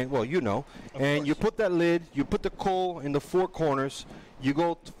 And, well, you know. And you put that lid, you put the coal in the 4 corners. You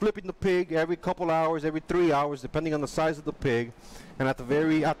go flipping the pig every couple hours, every 3 hours, depending on the size of the pig. And at the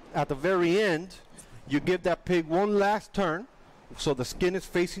very end, you give that pig one last turn, so the skin is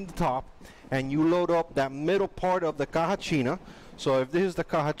facing the top, and you load up that middle part of the Caja China. So if this is the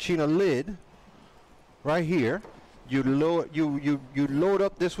Caja China lid, right here, you load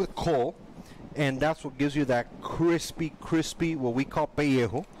up this with coal, and that's what gives you that crispy, what we call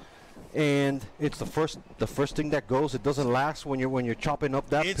pellejo. And it's the first thing that goes. It doesn't last when you're chopping up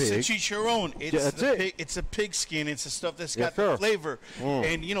that pig. It's a chicharron. It's a pig skin. It's the stuff that's got the flavor.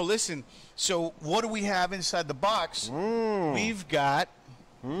 And, you know, listen, so what do we have inside the box? We've got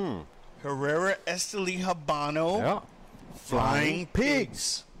Herrera Esteli Habano Flying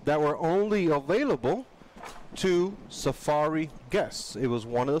Pigs that were only available to safari guests. It was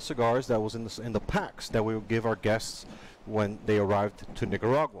one of the cigars that was in the packs that we would give our guests when they arrived to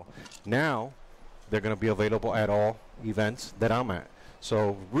Nicaragua. Now they're going to be available at all events that I'm at.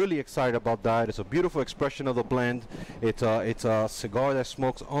 So really excited about that. It's a beautiful expression of the blend. It's a cigar that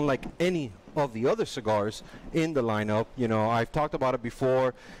smokes unlike any of the other cigars in the lineup. You know, I've talked about it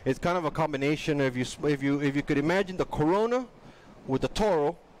before. It's kind of a combination. If you could imagine the Corona with the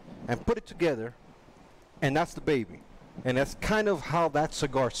Toro and put it together, and that's the baby. And that's kind of how that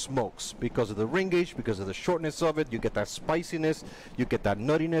cigar smokes, because of the ring gauge, because of the shortness of it. You get that spiciness, you get that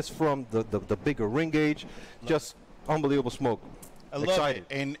nuttiness from the bigger ring gauge. Just unbelievable smoke. I love it.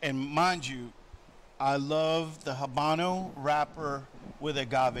 And mind you, I love the Habano wrapper with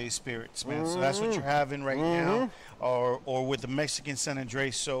agave spirits, man. So that's what you're having right now, or with the Mexican San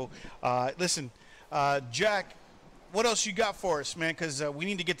Andres. So listen, Jack, what else you got for us, man? Because we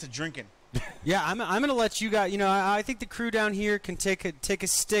need to get to drinking. Yeah, I'm going to let you guys, you know, I think the crew down here can take a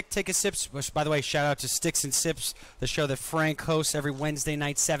stick, take a sip. Which, by the way, shout out to Sticks and Sips, the show that Frank hosts every Wednesday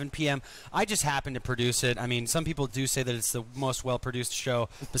night, 7 p.m. I just happen to produce it. I mean, some people do say that it's the most well-produced show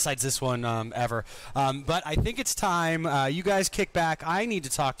besides this one ever. But I think it's time. You guys kick back. I need to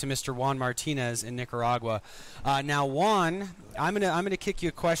talk to Mr. Juan Martinez in Nicaragua. Now, Juan, I'm gonna kick you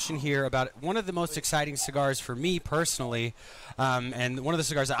a question here about one of the most exciting cigars for me personally, and one of the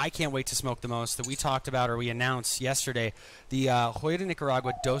cigars that I can't wait to smoke the most that we talked about or we announced yesterday, the Joya de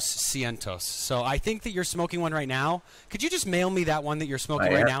Nicaragua Dos Cientos. So I think that you're smoking one right now. Could you just mail me that one that you're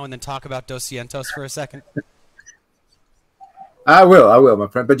smoking right now and then talk about Dos Cientos for a second? I will, my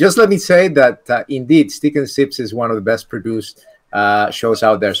friend. But just let me say that indeed, Stick and Sips is one of the best produced shows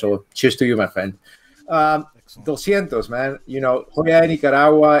out there. So cheers to you, my friend. 200, man. You know, Joya de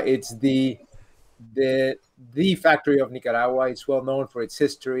Nicaragua, it's the factory of Nicaragua. It's well known for its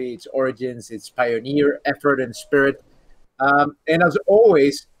history, its origins, its pioneer effort and spirit. And as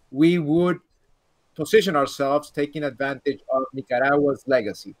always, we would position ourselves taking advantage of Nicaragua's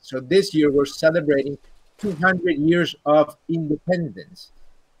legacy. So this year we're celebrating 200 years of independence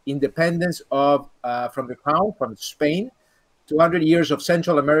of from the crown, from Spain, 200 years of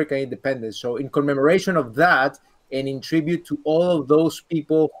Central America independence. So in commemoration of that, and in tribute to all of those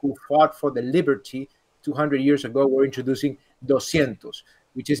people who fought for the liberty 200 years ago, we're introducing 200,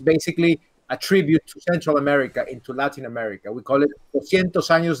 which is basically a tribute to Central America and to Latin America. We call it 200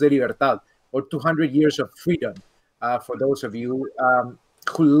 años de libertad, or 200 years of freedom, for those of you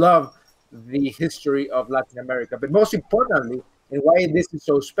who love the history of Latin America. But most importantly, and why this is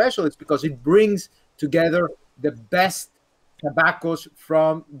so special, is because it brings together the best tobaccos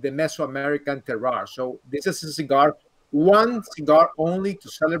from the Mesoamerican terroir. So this is a cigar, one cigar only to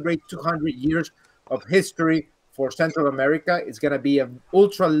celebrate 200 years of history for Central America. It's going to be an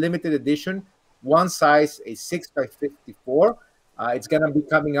ultra limited edition, one size, a 6x54. It's going to be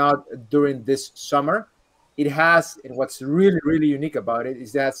coming out during this summer. It has, and what's really, really unique about it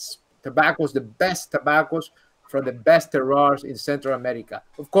is that tobaccos, the best tobaccos from the best terroirs in Central America.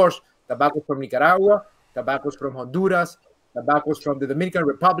 Of course, tobaccos from Nicaragua, tobaccos from Honduras, tobaccos from the Dominican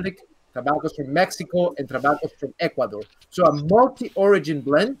Republic, tobaccos from Mexico, and tobaccos from Ecuador. So a multi-origin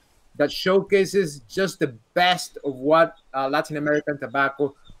blend that showcases just the best of what Latin American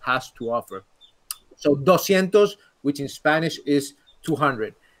tobacco has to offer. So 200, which in Spanish is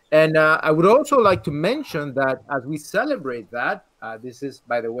 200. And I would also like to mention that as we celebrate that, this is,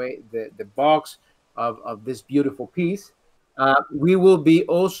 by the way, the box of this beautiful piece. We will be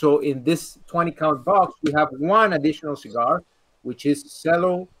also in this 20-count box. We have one additional cigar, which is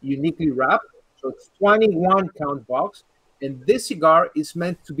cello uniquely wrapped. So it's 21-count box. And this cigar is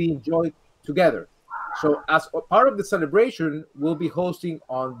meant to be enjoyed together. So as a part of the celebration, we'll be hosting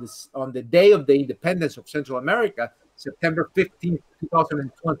on the day of the independence of Central America, September 15th,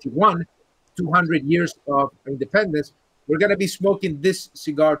 2021, 200 years of independence. We're going to be smoking this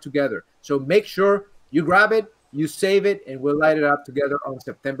cigar together. So make sure you grab it, you save it, and we'll light it up together on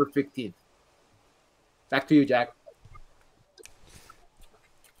September 15th. Back to you, Jack.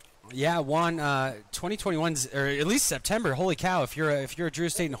 Yeah, Juan, 2021's, or at least September. Holy cow! If you're a Drew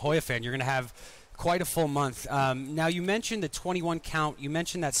Estate and Hoya fan, you're going to have quite a full month. Now you mentioned the 21 count. You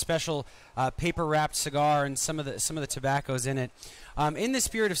mentioned that special paper wrapped cigar and some of the tobaccos in it. In the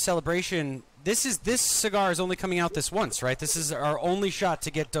spirit of celebration, this cigar is only coming out this once, right? This is our only shot to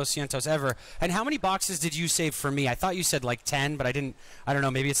get 200 ever. And how many boxes did you save for me? I thought you said like 10, but I didn't. I don't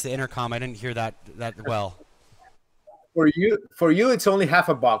know. Maybe it's the intercom. I didn't hear that well. For you, it's only half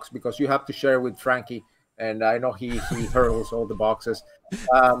a box because you have to share with Frankie, and I know he hurls all the boxes.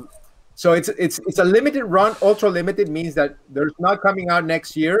 So it's a limited run. Ultra limited means that there's not coming out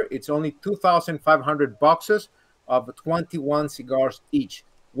next year. It's only 2,500 boxes of 21 cigars each.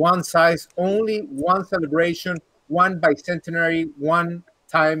 One size only, one celebration, one bicentenary, one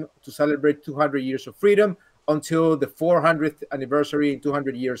time to celebrate 200 years of freedom until the 400th anniversary in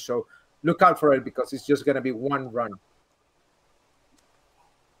 200 years. So look out for it because it's just going to be one run.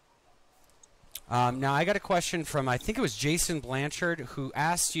 Now I got a question from, I think it was Jason Blanchard, who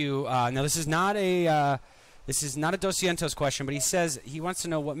asked you. Now this is not a 200 question, but he says he wants to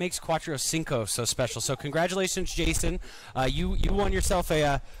know what makes Cuatro Cinco so special. So congratulations, Jason. You won yourself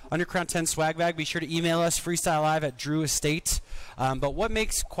a Undercrown 10 swag bag. Be sure to email us freestylelive@Drew Estate. But what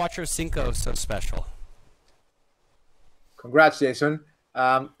makes Cuatro Cinco so special? Congrats, Jason.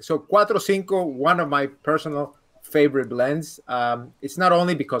 So Cuatro Cinco, one of my personal favorite blends. It's not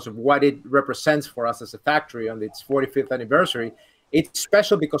only because of what it represents for us as a factory on its 45th anniversary. It's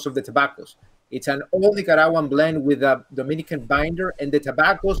special because of the tobaccos. It's an all Nicaraguan blend with a Dominican binder, and the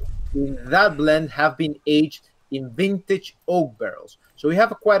tobaccos in that blend have been aged in vintage oak barrels. So we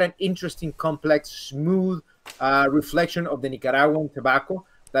have quite an interesting, complex, smooth reflection of the Nicaraguan tobacco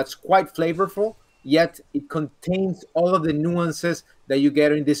that's quite flavorful, yet it contains all of the nuances that you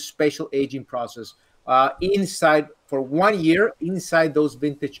get in this spatial aging process. Inside for 1 year inside those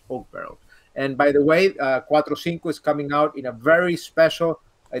vintage oak barrels. And by the way, Cuatro Cinco is coming out in a very special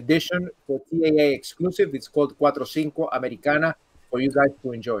edition for TAA exclusive. It's called Cuatro Cinco Americana for you guys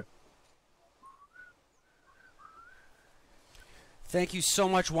to enjoy. Thank you so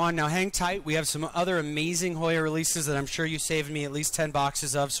much, Juan. Now hang tight. We have some other amazing Hoya releases that I'm sure you saved me at least 10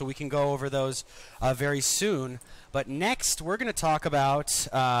 boxes of, so we can go over those very soon. But next, we're going to talk about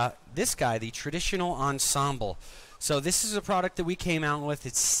this guy, the Traditional Ensemble. So this is a product that we came out with.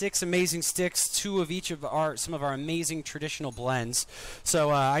 It's 6 amazing sticks, 2 of each of some of our amazing traditional blends.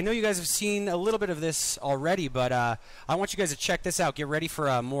 So I know you guys have seen a little bit of this already, but I want you guys to check this out. Get ready for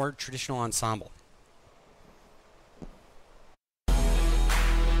a more traditional ensemble.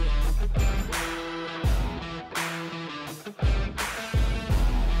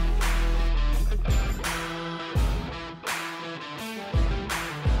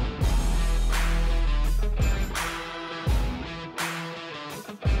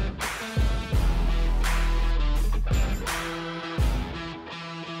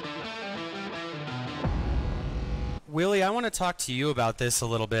 Willy, I want to talk to you about this a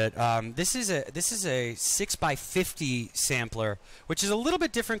little bit. This is a 6x50 sampler, which is a little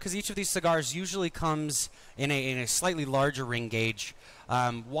bit different because each of these cigars usually comes in a slightly larger ring gauge.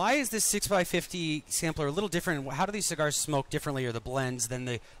 Why is this 6x50 sampler a little different? How do these cigars smoke differently, or the blends, than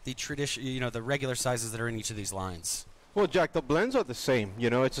the tradition, the regular sizes that are in each of these lines? Well, Jack, the blends are the same.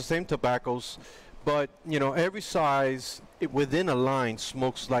 It's the same tobaccos, But, you know, every size within a line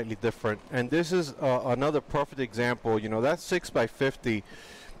smokes slightly different. And this is another perfect example. You know, that 6x50,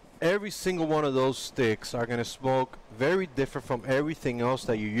 every single one of those sticks are going to smoke very different from everything else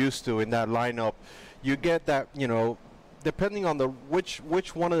that you're used to in that lineup. You get that, you know, depending on the which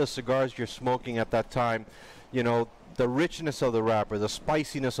one of the cigars you're smoking at that time, you know, the richness of the wrapper, the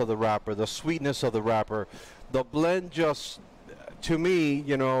spiciness of the wrapper, the sweetness of the wrapper, the blend just, to me,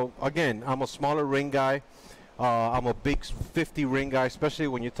 you know, again, I'm a smaller ring guy. I'm a big 50 ring guy, especially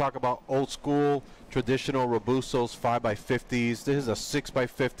when you talk about old school, traditional Robustos 5x50s. This is a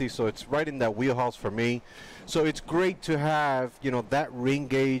 6x50, so it's right in that wheelhouse for me. So it's great to have, you know, that ring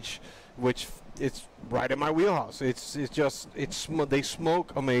gauge, which it's right in my wheelhouse. They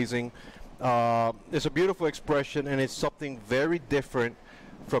smoke amazing. It's a beautiful expression, and it's something very different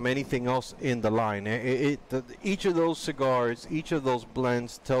from anything else in the line. Each of those cigars, each of those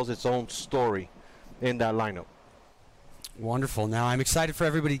blends tells its own story in that lineup. Wonderful. Now I'm excited for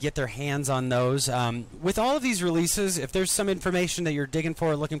everybody to get their hands on those. With all of these releases, if there's some information that you're digging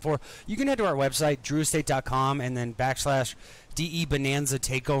for or looking for, you can head to our website, drewestate.com, and then /DE Bonanza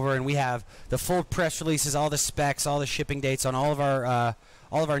Takeover, and we have the full press releases, all the specs, all the shipping dates on all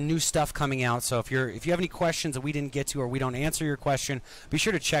of our new stuff coming out. So if you have any questions that we didn't get to or we don't answer your question, be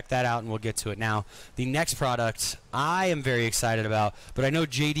sure to check that out and we'll get to it. Now, the next product I am very excited about, but I know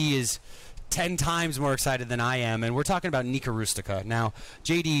JD is 10 times more excited than I am, and we're talking about Nica Rustica. Now,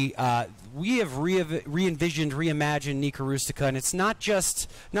 JD, we have re-envisioned, reimagined Nica Rustica, and it's not just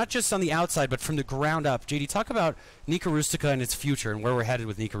on the outside, but from the ground up. JD, talk about Nica Rustica and its future and where we're headed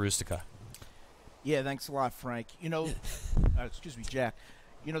with Nica Rustica. Yeah, thanks a lot, Frank. You know, excuse me, Jack.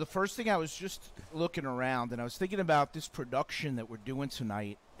 You know, the first thing, I was just looking around, and I was thinking about this production that we're doing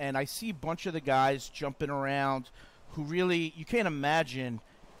tonight, and I see a bunch of the guys jumping around who really, you can't imagine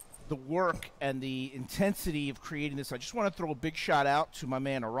the work and the intensity of creating this. I just want to throw a big shout out to my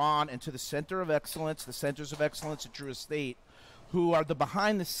man Iran and to the Center of Excellence, the Centers of Excellence at Drew Estate, who are the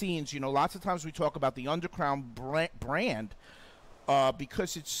behind the scenes. You know, lots of times we talk about the Underground brand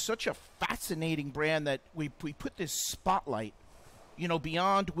because it's such a fascinating brand that we put this spotlight, you know,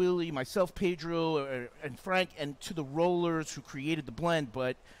 beyond Willy, myself, Pedro, and Frank, and to the rollers who created the blend.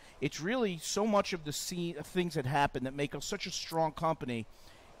 But it's really so much of the things that happen that make us such a strong company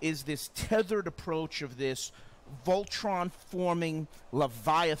is this tethered approach of this Voltron-forming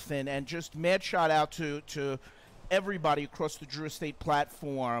Leviathan. And just mad shout out to everybody across the Drew Estate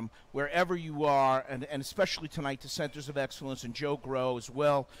platform, wherever you are, and especially tonight to Centers of Excellence and Joe Grow as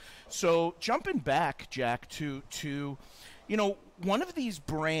well. So jumping back, Jack, to you know, one of these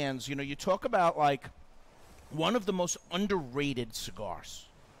brands, you know, you talk about like one of the most underrated cigars.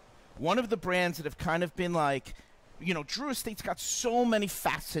 One of the brands that have kind of been like, you know, Drew Estate's got so many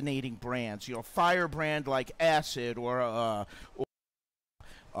fascinating brands. You know, fire brand like Acid or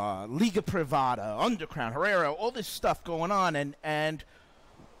Liga Privada, Underground, Herrera, all this stuff going on. And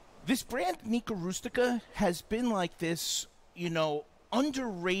this brand, Nica Rustica, has been like this, you know,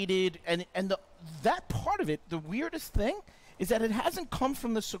 underrated. And that part of it, the weirdest thing, is that it hasn't come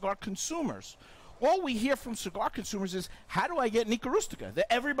from the cigar consumers. All we hear from cigar consumers is, how do I get Nica Rustica?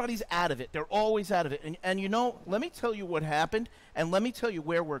 Everybody's out of it. They're always out of it. And you know, let me tell you what happened, and let me tell you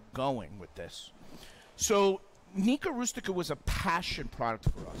where we're going with this. So Nica Rustica was a passion product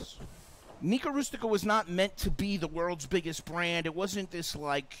for us. Nica Rustica was not meant to be the world's biggest brand. It wasn't this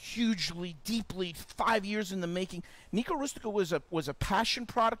like hugely, deeply 5 years in the making. Nica Rustica was a passion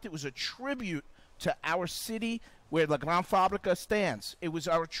product. It was a tribute to our city where La Gran Fabrica stands. It was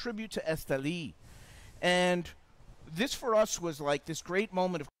our tribute to Esteli. And this for us was like this great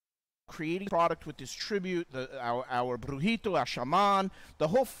moment of creating product with this tribute, our brujito, our shaman, the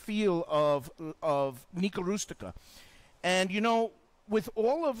whole feel of Nica Rustica. And, you know, with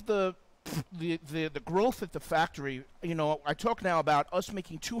all of the growth at the factory, you know, I talk now about us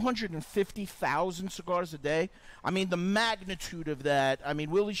making 250,000 cigars a day. I mean, the magnitude of that. I mean,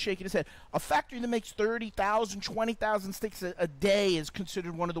 Willy's shaking his head. A factory that makes 30,000, 20,000 sticks a day is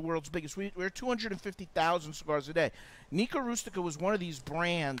considered one of the world's biggest. We're 250,000 cigars a day. Nica Rustica was one of these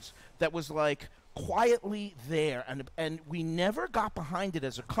brands that was like quietly there, and we never got behind it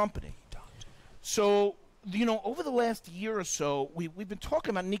as a company. So, you know, over the last year or so, we've been talking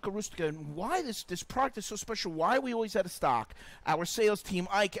about Nica Rustica and why this product is so special, why we always had a stock. Our sales team,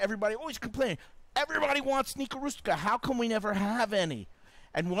 Ike, everybody always complaining. Everybody wants Nica Rustica. How come we never have any?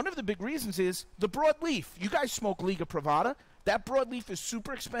 And one of the big reasons is the broadleaf. You guys smoke Liga Privada. That broadleaf is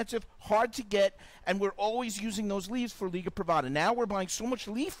super expensive, hard to get, and we're always using those leaves for Liga Privada. Now we're buying so much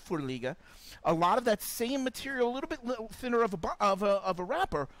leaf for Liga, a lot of that same material, a little bit thinner of a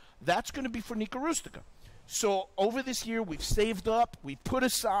wrapper, that's going to be for Nica Rustica. So over this year, we've saved up, we've put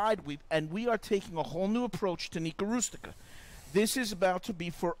aside, and we are taking a whole new approach to Nica Rustica. This is about to be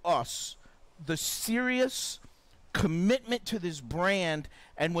for us the serious commitment to this brand.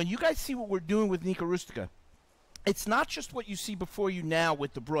 And when you guys see what we're doing with Nica Rustica, it's not just what you see before you now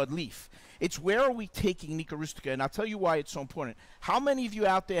with the broadleaf. It's where are we taking Nica Rustica, and I'll tell you why it's so important. How many of you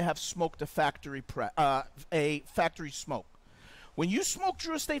out there have smoked a factory smoke? When you smoke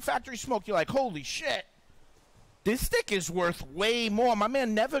Drew Estate factory smoke, you're like, holy shit, this stick is worth way more. My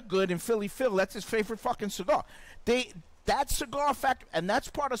man Nevergood in Philly Phil, that's his favorite fucking cigar. That cigar factory, and that's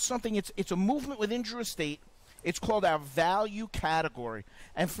part of something. It's a movement within Drew Estate. It's called our value category.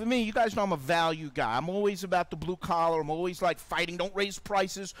 And for me, you guys know I'm a value guy. I'm always about the blue collar. I'm always like fighting, don't raise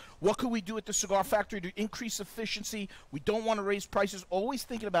prices. What could we do at the cigar factory to increase efficiency? We don't want to raise prices. Always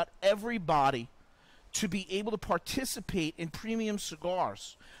thinking about everybody to be able to participate in premium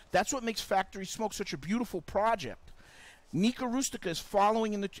cigars. That's what makes Factory Smoke such a beautiful project. Nica Rustica is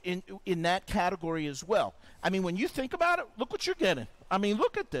following in that category as well. I mean, when you think about it, look what you're getting. I mean,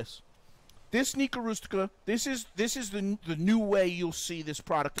 look at this. This Nica Rustica, this is the new way you'll see this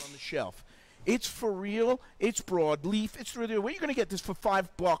product on the shelf. It's for real. It's broadleaf. It's for real. Where are you going to get this for $5,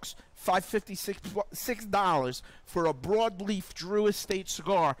 $5.50, $6 for a broadleaf Drew Estate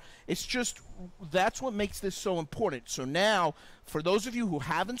cigar? It's just, that's what makes this so important. So now, for those of you who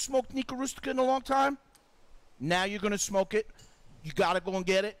haven't smoked Nica Rustica in a long time, now you're going to smoke it. You got to go and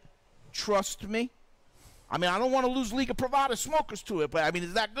get it. Trust me. I mean, I don't want to lose Liga Privada smokers to it, but I mean,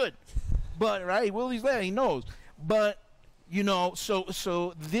 is that good? But, right, Willy's there, he knows. But, you know,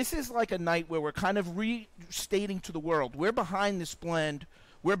 so this is like a night where we're kind of restating to the world. We're behind this blend.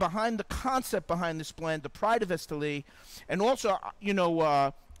 We're behind the concept behind this blend, the pride of Esteli. And also, you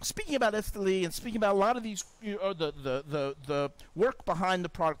know, speaking about Esteli and speaking about a lot of these, you know, the work behind the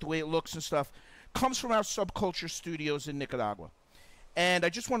product, the way it looks and stuff, comes from our Subculture Studios in Nicaragua. And I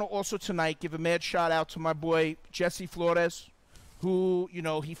just want to also tonight give a mad shout out to my boy, Jesse Flores, who, you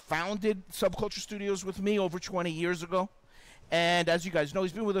know, he founded Subculture Studios with me over 20 years ago. And as you guys know,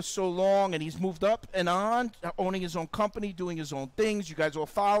 he's been with us so long, and he's moved up and on, owning his own company, doing his own things. You guys all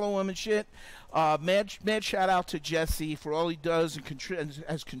follow him and shit. Mad shout out to Jesse for all he does and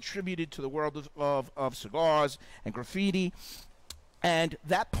has contributed to the world of cigars and graffiti. And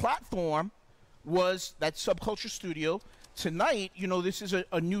that platform was that Subculture Studio. Tonight, you know, this is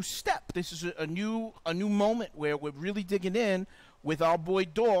a new step. This is a new moment where we're really digging in with our boy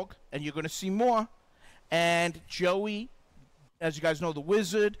Dog, and you're going to see more. And Joey, as you guys know, the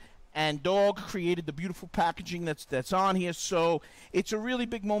Wizard, and Dog created the beautiful packaging that's on here. So it's a really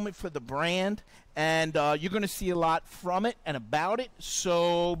big moment for the brand, and you're going to see a lot from it and about it.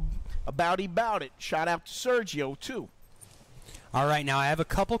 So about it. Shout out to Sergio, too. All right, now I have a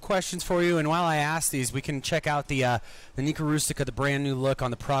couple questions for you, and while I ask these, we can check out the Nica Rustica, the brand new look on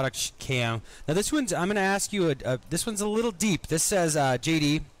the product cam. Now this one's, I'm going to ask you, this one's a little deep. This says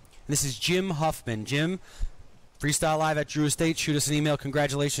JD, and this is Jim Huffman. Jim, Freestyle Live at Drew Estate, shoot us an email.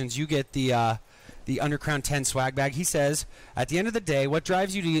 Congratulations, you get the Undercrown 10 swag bag. He says, at the end of the day, what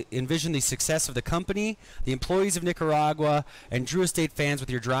drives you to envision the success of the company, the employees of Nicaragua, and Drew Estate fans with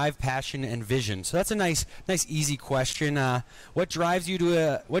your drive, passion, and vision? So that's a nice, easy question. What drives you,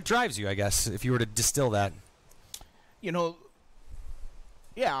 I guess, if you were to distill that? You know,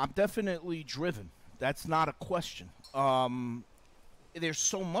 yeah, I'm definitely driven. That's not a question. There's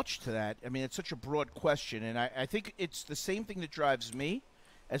so much to that. I mean, it's such a broad question, and I think it's the same thing that drives me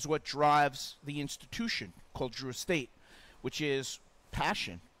as what drives the institution called Drew Estate, which is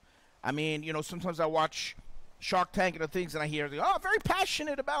passion. I mean, you know, sometimes I watch Shark Tank and other things, and I hear, oh, very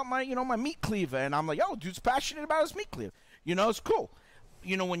passionate about my, you know, my meat cleaver. And I'm like, oh, dude's passionate about his meat cleaver. You know, it's cool.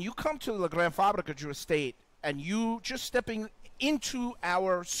 You know, when you come to La Gran Fabrica Drew Estate, and you just stepping into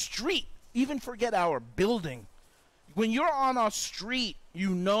our street, even forget our building, when you're on our street, you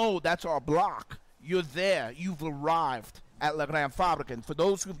know that's our block. You're there. You've arrived at La Gran Fabrica. And for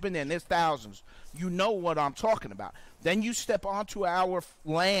those who've been there, and there's thousands, you know what I'm talking about. Then you step onto our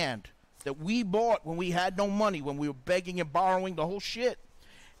land that we bought when we had no money, when we were begging and borrowing the whole shit.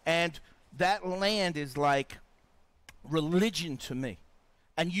 And that land is like religion to me.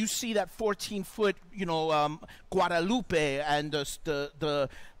 And you see that 14-foot, you know, Guadalupe and the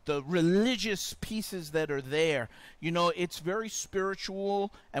religious pieces that are there. You know, it's very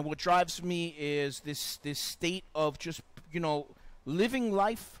spiritual, and what drives me is this state of just, you know, living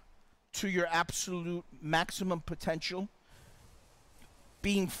life to your absolute maximum potential.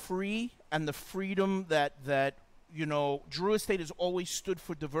 being free and the freedom that you know, Drew Estate has always stood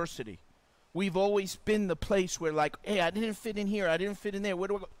for diversity. We've always been the place where, like, hey, I didn't fit in here, I didn't fit in there. Where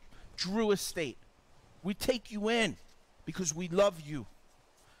do I go? Drew Estate. We take you in because we love you.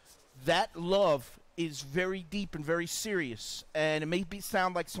 That love is very deep and very serious, and it may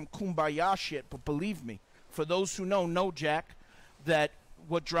sound like some kumbaya shit, but believe me, for those who know, Jack, that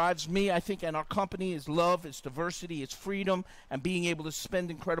what drives me, I think, and our company is love, is diversity, is freedom, and being able to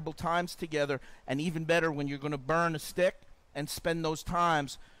spend incredible times together, and even better when you're going to burn a stick and spend those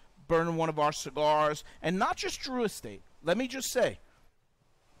times burning one of our cigars, and not just Drew Estate. Let me just say,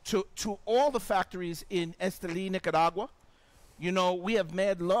 to all the factories in Esteli, Nicaragua, you know, we have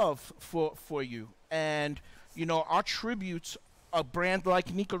mad love for you. And, you know, our tributes, a brand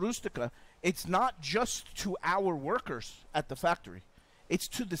like Nica Rustica, it's not just to our workers at the factory. It's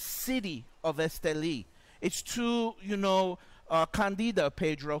to the city of Esteli. It's to, you know, Candida,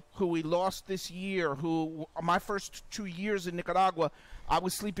 Pedro, who we lost this year, who my first 2 years in Nicaragua, I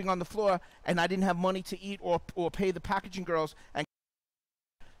was sleeping on the floor and I didn't have money to eat or pay the packaging girls. And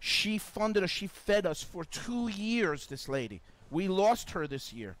she funded us, she fed us for 2 years, this lady. We lost her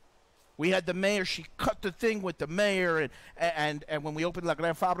this year. We had the mayor, she cut the thing with the mayor, and when we opened La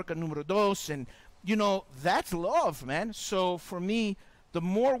Gran Fábrica Número 2, and, you know, that's love, man. So for me, the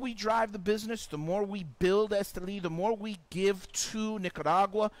more we drive the business, the more we build Esteli, the more we give to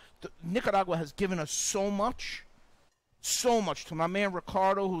Nicaragua. Nicaragua has given us so much to my man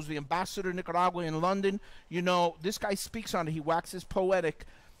Ricardo, who's the ambassador of Nicaragua in London. You know, this guy speaks on it. He waxes poetic.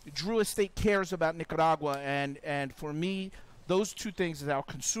 Drew Estate cares about Nicaragua, and for me, those two things is our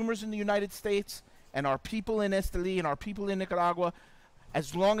consumers in the United States and our people in Esteli and our people in Nicaragua.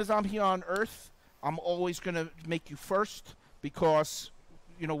 As long as I'm here on earth, I'm always going to make you first because,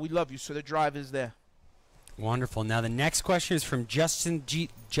 you know, we love you. So the drive is there. Wonderful. Now the next question is from Justin D.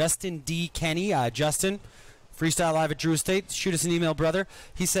 Kenny. Justin, Freestyle Live at Drew Estate. Shoot us an email, brother.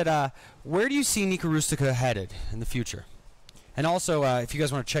 He said, where do you see Nica Rustica headed in the future? And also, if you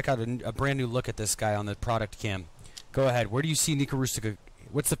guys want to check out a brand new look at this guy on the product cam, go ahead. Where do you see Nica Rustica?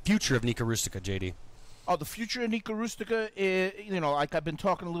 What's the future of Nica Rustica, JD? Oh, the future of Nica Rustica is, you know, like I've been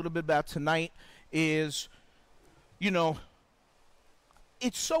talking a little bit about tonight, is, you know,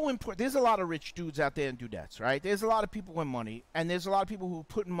 it's so important. There's a lot of rich dudes out there and dudettes, right? There's a lot of people with money, and there's a lot of people who are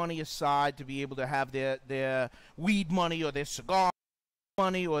putting money aside to be able to have their weed money or their cigar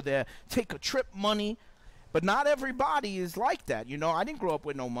money or their take a trip money. But not everybody is like that. You know, I didn't grow up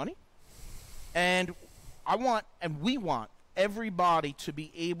with no money. And we want everybody to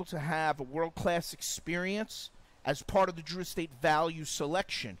be able to have a world-class experience as part of the Drew Estate value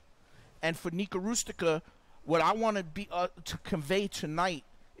selection. And for Nica Rustica, what I want to be to convey tonight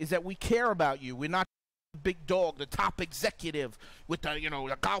is that we care about you. We're not the big dog, the top executive with the, you know,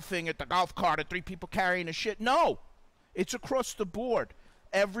 the golfing at the golf cart and 3 people carrying the shit. No, it's across the board.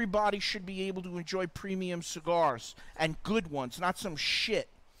 Everybody should be able to enjoy premium cigars and good ones, not some shit.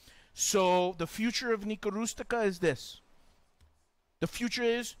 So the future of Nica Rustica is this. The future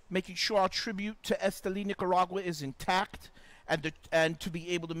is making sure our tribute to Esteli, Nicaragua is intact, and to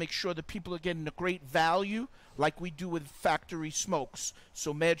be able to make sure that people are getting a great value like we do with factory smokes.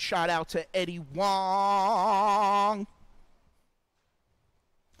 So mad shout out to Eddie Wong.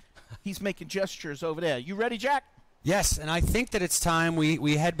 He's making gestures over there. You ready, Jack? Yes, and I think that it's time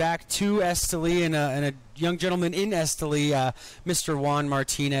we head back to Esteli and a young gentleman in Esteli, Mr. Juan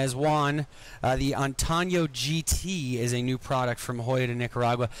Martinez. Juan, the Antonio GT is a new product from Hoya to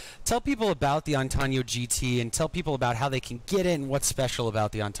Nicaragua. Tell people about the Antonio GT and tell people about how they can get it and what's special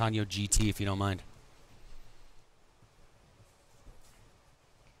about the Antonio GT, if you don't mind.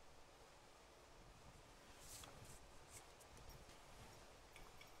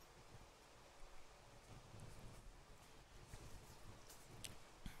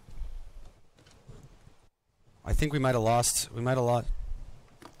 I think we might have lost.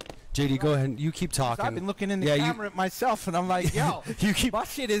 JD, go ahead. You keep talking. I've been looking in the camera at myself, and I'm like, yo, my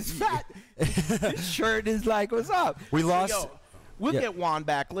shit is fat. This shirt is like, what's up? We lost. Yo, we'll get Juan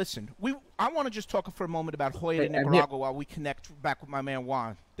back. Listen, I want to just talk for a moment about Hoya de Nicaragua while we connect back with my man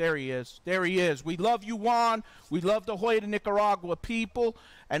Juan. There he is. There he is. We love you, Juan. We love the Hoya de Nicaragua people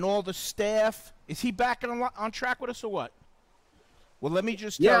and all the staff. Is he back on track with us or what? Well, let me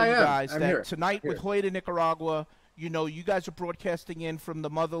just tell you guys that tonight with Hoya de Nicaragua, you know, you guys are broadcasting in from the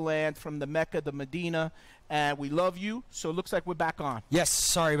motherland, from the Mecca, the Medina, and we love you. So it looks like we're back on. Yes,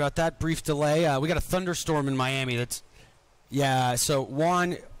 sorry about that brief delay. We got a thunderstorm in Miami. So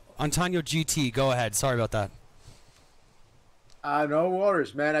Juan, Antonio GT, go ahead. Sorry about that. No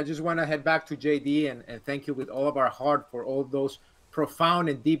worries, man. I just want to head back to JD and thank you with all of our heart for all those profound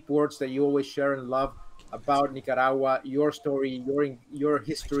and deep words that you always share and love about Nicaragua, your story, your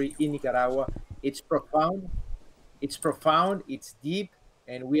history in Nicaragua. It's profound. It's profound. It's deep,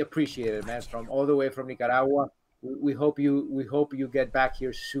 and we appreciate it, man. From all the way from Nicaragua, we hope you get back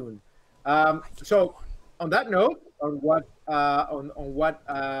here soon. So, on that note, on what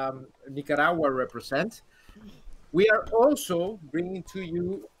Nicaragua represents, we are also bringing to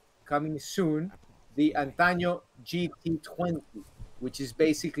you, coming soon, the Antaño GT20, which is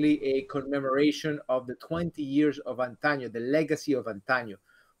basically a commemoration of the 20 years of Antaño, the legacy of Antaño.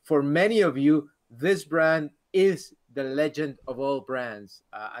 For many of you, this brand is the legend of all brands.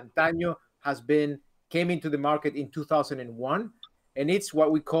 Antaño came into the market in 2001, and it's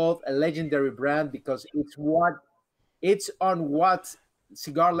what we call a legendary brand because it's on what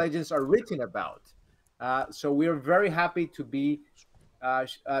cigar legends are written about. So we are very happy to be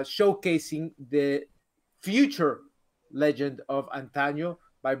showcasing the future legend of Antaño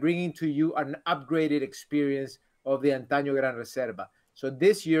by bringing to you an upgraded experience of the Antaño Gran Reserva. So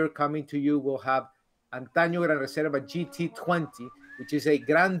this year, coming to you, we'll have Antaño Gran Reserva GT20, which is a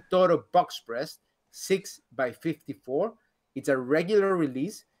Gran Toro box press, 6x54. It's a regular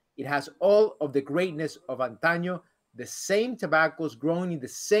release. It has all of the greatness of Antaño, the same tobaccos grown in the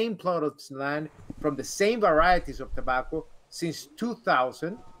same plot of land from the same varieties of tobacco since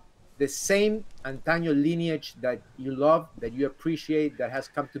 2000, the same Antaño lineage that you love, that you appreciate, that has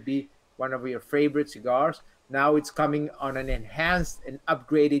come to be one of your favorite cigars. Now it's coming on an enhanced and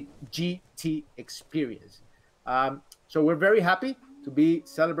upgraded GT experience. So we're very happy to be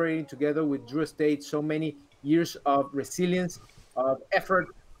celebrating together with Drew Estate so many years of resilience, of effort,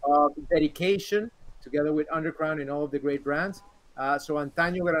 of dedication, together with Underground and all of the great brands. So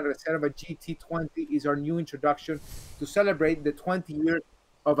Antaño Gran Reserva GT20 is our new introduction to celebrate the 20 years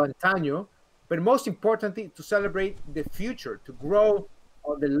of Antaño, but most importantly, to celebrate the future, to grow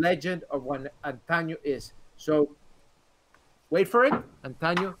on the legend of what Antaño is. So wait for it,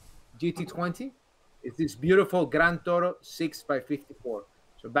 Antaño GT20 is this beautiful Gran Toro 6x54.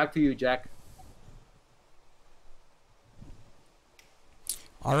 So back to you, Jack.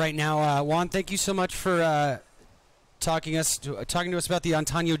 All right, now, Juan, thank you so much for talking to us about the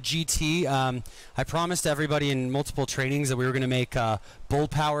Antaño GT. I promised everybody in multiple trainings that we were going to make bull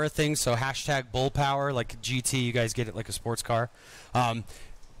power a thing, so hashtag bull power, like GT, you guys get it like a sports car.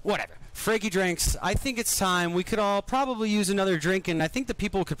 Whatever. Frankie drinks. I think it's time. We could all probably use another drink, and I think the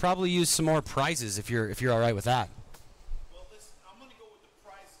people could probably use some more prizes if you're all right with that. Well, listen, I'm going to go with the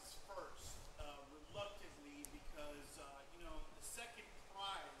prizes first, reluctantly, because, the second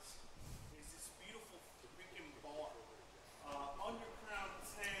prize is this beautiful freaking bar. Underground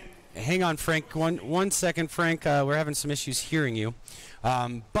 10. Hang on, Frank. One second, Frank. We're having some issues hearing you.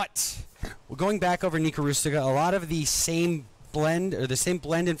 But we're going back over Nica Rustica. A lot of the same blend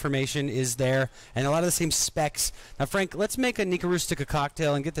information is there, and a lot of the same specs. Now, Frank, let's make a Nica Rustica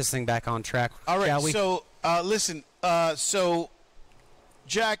cocktail and get this thing back on track. All right. Shall we? So, listen. So,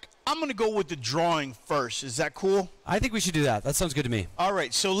 Jack, I'm going to go with the drawing first. Is that cool? I think we should do that. That sounds good to me. All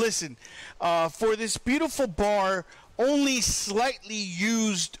right. So, listen. For this beautiful bar, only slightly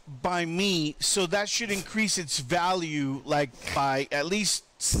used by me, so that should increase its value like by at least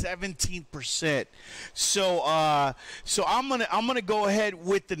 17%. So I'm gonna go ahead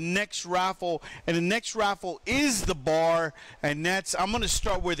with the next raffle, and the next raffle is the bar, and I'm gonna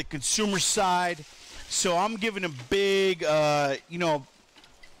start with the consumer side. So I'm giving a big, I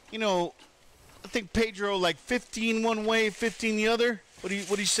think Pedro like 15 one way, 15 the other. What do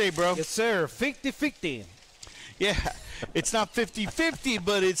you say, bro? Yes, sir. 50-50. Yeah, it's not 50-50,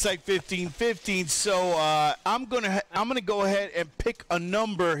 but it's like 15-15. So I'm gonna go ahead and pick a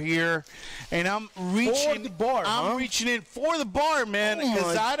number here, and I'm reaching for the bar. I'm reaching in for the bar, man,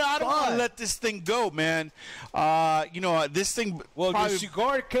 because I don't want to let this thing go, man. This thing. Well, your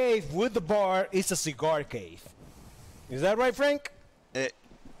cigar cave with the bar is a cigar cave. Is that right, Frank?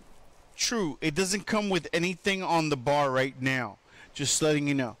 True. It doesn't come with anything on the bar right now. Just letting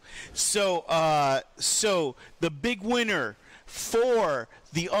you know. So the big winner for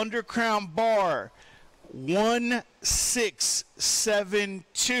the Undercrown bar,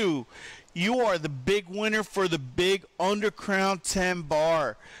 1672. You are the big winner for the big Undercrown 10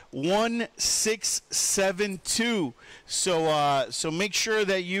 bar, 1672. So make sure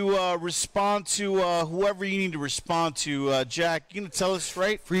that you respond to whoever you need to respond to. Jack, you gonna tell us,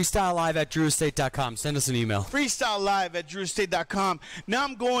 right? FreestyleLive@drewestate.com. Send us an email. FreestyleLive@drewestate.com. Now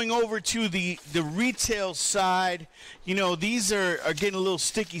I'm going over to the retail side. You know, these are getting a little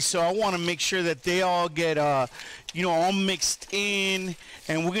sticky, so I want to make sure that they all get all mixed in,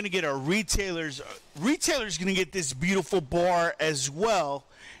 and we're gonna get our retailers. Retailers gonna get this beautiful bar as well.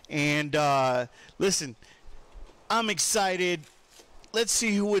 And listen, I'm excited. Let's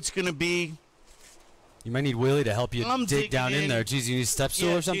see who it's going to be. You might need Willy to help you dig down in there. Geez, you need a step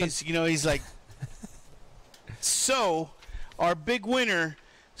stool or something? Geez, he's like... So, our big winner,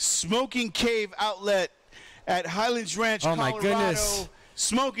 Smoking Cave Outlet at Highlands Ranch, Colorado. My goodness.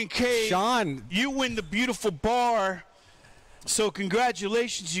 Smoking Cave. Sean. You win the beautiful bar. So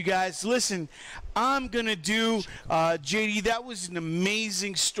congratulations, you guys. Listen, I'm going to do, JD, that was an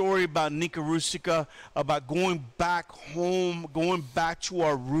amazing story about Nica Rustica, about going back home, going back to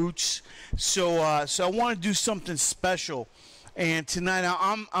our roots. So I want to do something special. And tonight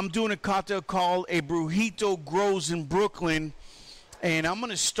I'm doing a cocktail called a Brujito Grows in Brooklyn. And I'm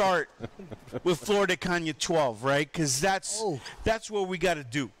going to start with Florida Caña 12, right? Because that's what we got to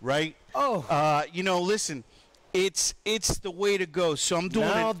do, right? Listen. It's the way to go. So I'm doing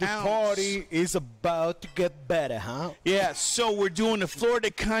now an the ounce. Party is about to get better, huh? Yeah, so we're doing the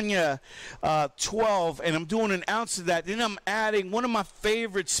Florida Caña 12, and I'm doing an ounce of that. Then I'm adding one of my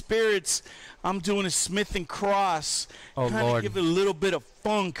favorite spirits. I'm doing a Smith & Cross. Lord. Kind of give it a little bit of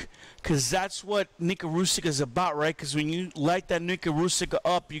funk, because that's what Nica Rustica is about, right? Because when you light that Nica Rustica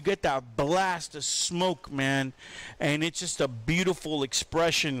up, you get that blast of smoke, man. And it's just a beautiful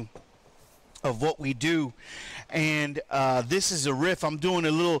expression of what we do. And this is a riff. I'm doing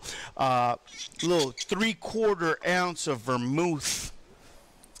a little 3/4 ounce of vermouth.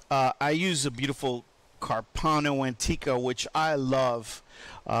 I use a beautiful Carpano Antica, which I love.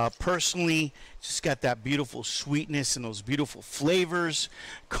 Personally, just got that beautiful sweetness and those beautiful flavors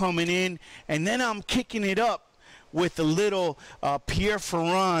coming in. And then I'm kicking it up with a little Pierre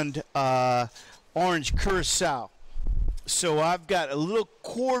Ferrand orange curacao. So I've got a little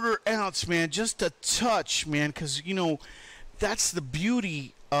 1/4 ounce, man, just a touch, man, because, that's the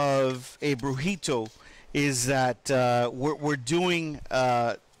beauty of a Brujito, is that we're doing,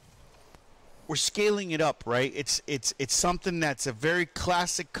 we're scaling it up, right? It's something that's a very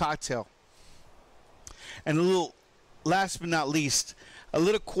classic cocktail. And a little, last but not least, a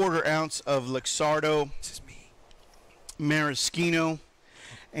little 1/4 ounce of Luxardo Maraschino.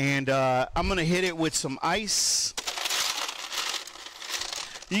 And I'm going to hit it with some ice.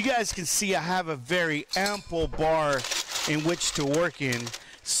 You guys can see I have a very ample bar in which to work in.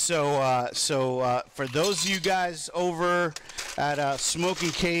 So for those of you guys over at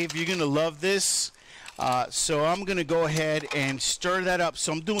Smoking Cave, you're going to love this. So I'm going to go ahead and stir that up.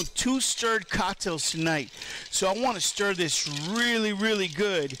 So I'm doing 2 stirred cocktails tonight. So I want to stir this really, really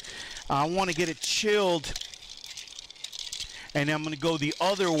good. I want to get it chilled. And I'm going to go the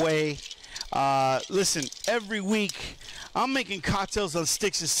other way. Listen, every week I'm making cocktails on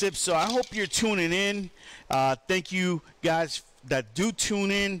Sticks and Sips, so I hope you're tuning in. Thank you guys that do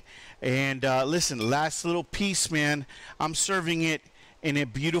tune in. And listen, last little piece, man. I'm serving it in a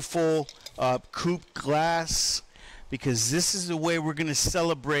beautiful coupe glass, because this is the way we're going to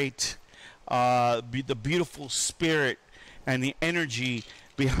celebrate the beautiful spirit and the energy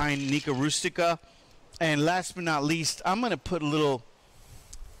behind Nica Rustica. And last but not least, I'm going to put a little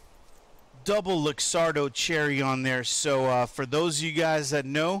double Luxardo cherry on there. So for those of you guys that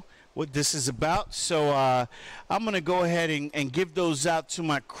know what this is about, so I'm going to go ahead and give those out to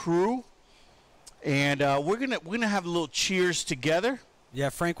my crew. And we're gonna have a little cheers together. Yeah,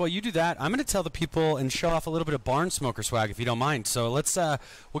 Frank, while you do that, I'm going to tell the people and show off a little bit of barn smoker swag, if you don't mind. So let's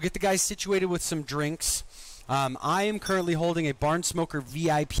we'll get the guys situated with some drinks. I am currently holding a barn smoker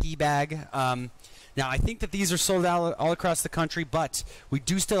VIP bag. Now, I think that these are sold out all across the country, but we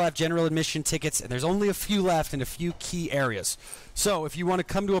do still have general admission tickets, and there's only a few left in a few key areas. So if you want to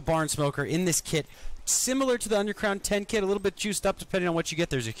come to a barn smoker in this kit, similar to the Underground 10 kit, a little bit juiced up depending on what you get.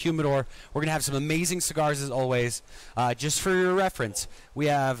 There's a humidor. We're going to have some amazing cigars as always. Just for your reference, we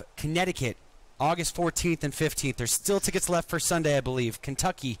have Connecticut, August 14th and 15th. There's still tickets left for Sunday, I believe.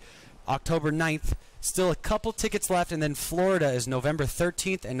 Kentucky, October 9th. Still a couple tickets left, and then Florida is November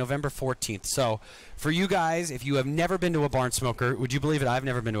 13th and November 14th. So for you guys, if you have never been to a barn smoker, would you believe it? I've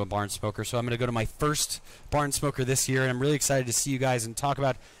never been to a barn smoker, so I'm going to go to my first barn smoker this year, and I'm really excited to see you guys and talk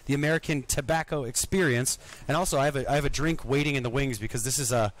about the American tobacco experience. And also, I have a drink waiting in the wings, because this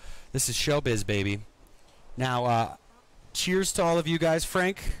is showbiz, baby. Now, cheers to all of you guys,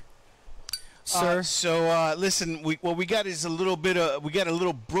 Frank. sir? Listen, what we got is a little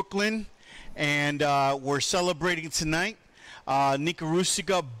Brooklyn, and we're celebrating tonight. Nica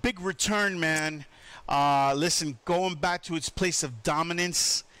Rustica, big return, man. Listen, going back to its place of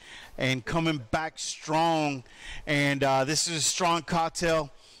dominance and coming back strong. And this is a strong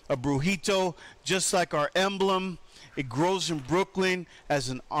cocktail, a Brujito, just like our emblem. It grows in Brooklyn as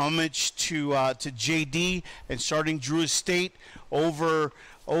an homage to JD and starting Drew Estate over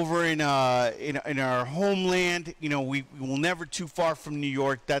in our homeland. You know, we will never too far from New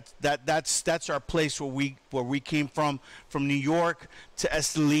York. That's our place where we came from New York to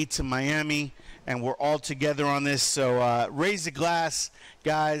Esteli to Miami, and we're all together on this. So raise a glass,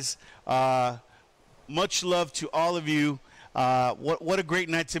 guys. Much love to all of you. What a great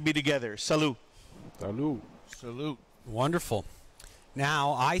night to be together. Salud. Salud. Salute. Wonderful.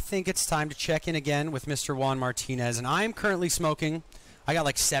 Now, I think it's time to check in again with Mr. Juan Martinez, and I'm currently smoking. I got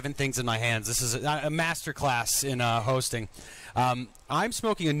like 7 things in my hands. This is a master class in hosting. I'm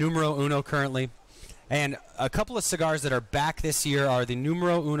smoking a Numero Uno currently, and a couple of cigars that are back this year are the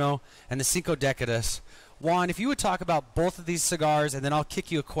Numero Uno and the Cinco Décadas. Juan, if you would talk about both of these cigars, and then I'll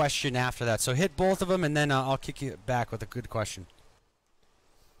kick you a question after that. So hit both of them, and then I'll kick you back with a good question.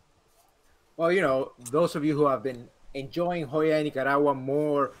 Well, you know, those of you who have been enjoying Joya de Nicaragua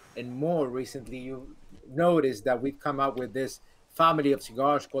more and more recently, you notice that we've come up with this family of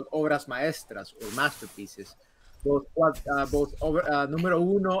cigars called Obras Maestras, or masterpieces. Both Numero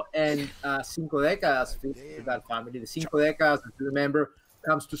Uno and Cinco Décadas fit into that family. The Cinco Décadas, as you remember,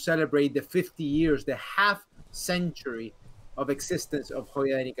 comes to celebrate the 50 years, the half century of existence of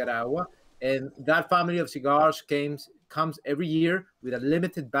Joya de Nicaragua. And that family of cigars comes every year with a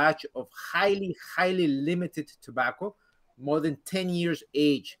limited batch of highly limited tobacco, more than 10 years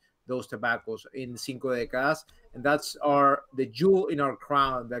age, those tobaccos in Cinco Décadas. And that's the jewel in our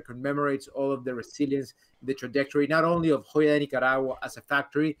crown that commemorates all of the resilience, the trajectory, not only of Joya de Nicaragua as a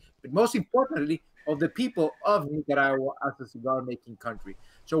factory, but most importantly, of the people of Nicaragua as a cigar-making country.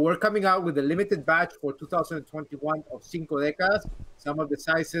 So we're coming out with a limited batch for 2021 of Cinco Décadas. Some of the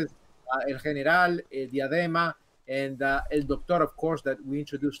sizes, El General, El Diadema, and El Doctor, of course, that we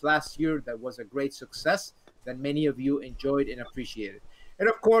introduced last year. That was a great success that many of you enjoyed and appreciated. And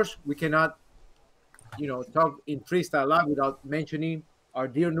of course, we cannot, talk in Freestyle Live without mentioning our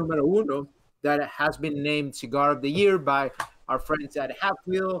dear Numero Uno that has been named Cigar of the Year by our friends at Half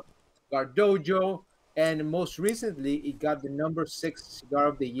Wheel, Cigar Dojo, and most recently, it got the number 6 Cigar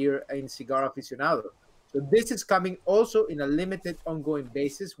of the Year in Cigar Aficionado. So this is coming also in a limited ongoing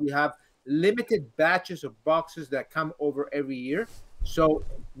basis. We have limited batches of boxes that come over every year. So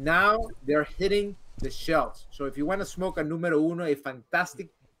now they're hitting the shelves. So if you want to smoke a Numero Uno, a fantastic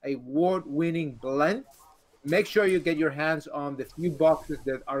award-winning blend, make sure you get your hands on the few boxes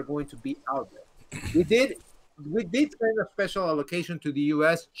that are going to be out there. We did send a special allocation to the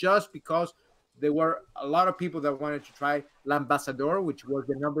U.S. just because there were a lot of people that wanted to try L'Ambassador, which was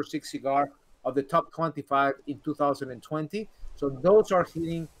the number 6 cigar of the top 25 in 2020. So those are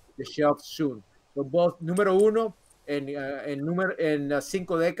hitting the shelves soon. So both Numero Uno and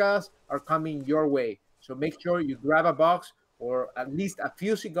Cinco Décadas are coming your way. So make sure you grab a box or at least a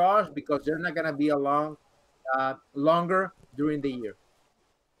few cigars because they're not going to be longer during the year.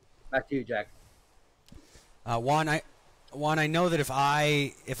 Back to you, Jack. Juan, I know that if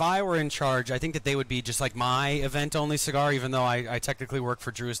I were in charge, I think that they would be just like my event-only cigar, even though I technically work for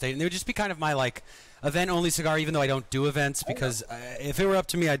Drew Estate. And they would just be kind of my, event-only cigar, even though I don't do events, because if it were up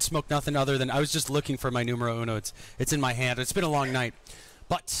to me, I'd smoke nothing other than I was just looking for my Numero Uno. It's in my hand. It's been a long night.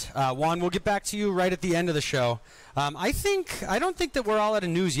 But, Juan, we'll get back to you right at the end of the show. I don't think that we're all out of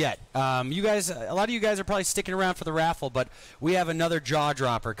news yet. A lot of you guys are probably sticking around for the raffle, but we have another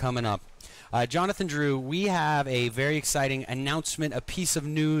jaw-dropper coming up. Jonathan Drew, we have a very exciting announcement, a piece of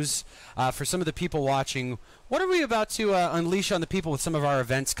news for some of the people watching. What are we about to unleash on the people with some of our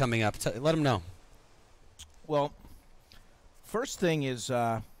events coming up? Let them know. Well, first thing is,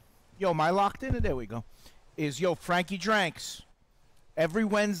 am I locked in? There we go. Frankie Dranks. Every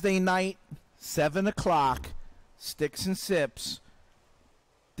Wednesday night, 7 o'clock, Sticks and Sips.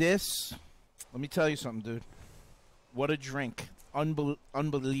 Let me tell you something, dude. What a drink.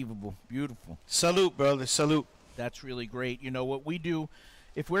 Unbelievable. Beautiful. Salute, brother. Salute. That's really great. You know what we do,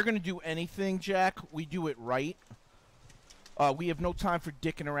 if we're going to do anything, Jack, we do it right. We have no time for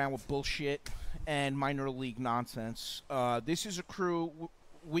dicking around with bullshit and minor league nonsense. This is a crew,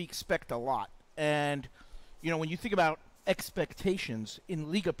 we expect a lot. And, when you think about expectations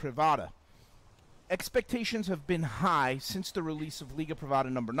in Liga Privada, expectations have been high since the release of Liga Privada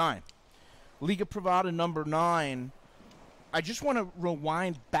number 9. Liga Privada number 9 I just want to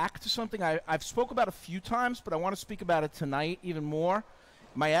rewind back to something I've spoke about a few times, but I want to speak about it tonight even more.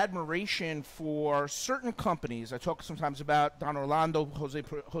 My admiration for certain companies. I talk sometimes about Don Orlando,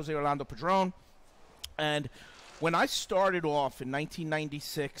 Jose Orlando Padron, and when I started off in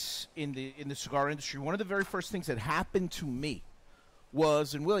 1996 in the cigar industry, one of the very first things that happened to me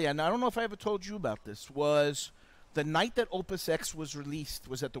was, and Willy, and I don't know if I ever told you about this, was the night that Opus X was released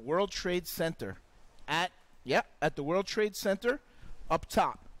was at the World Trade Center at the World Trade Center up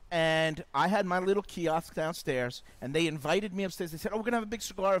top. And I had my little kiosk downstairs, and they invited me upstairs. They said, "Oh, we're going to have a big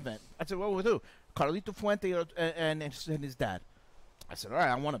cigar event." I said, "Well, with who?" Carlito Fuente and his dad. I said, "All right,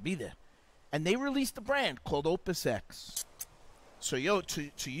 I want to be there." And they released a brand called Opus X. So,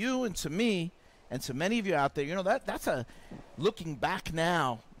 to you and to me and to many of you out there, you know, that's a, looking back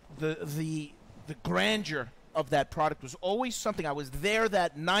now, the grandeur of that product was always something. I was there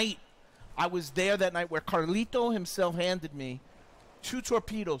that night. Where Carlito himself handed me 2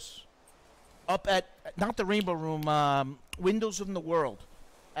 torpedoes up at, not the Rainbow Room, Windows in the World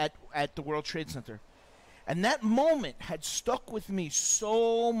at the World Trade Center. And that moment had stuck with me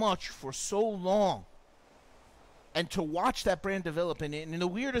so much for so long. And to watch that brand develop in the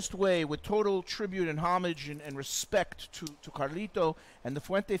weirdest way, with total tribute and homage and respect to Carlito and the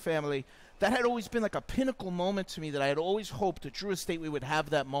Fuente family, that had always been like a pinnacle moment to me, that I had always hoped at Drew Estate we would have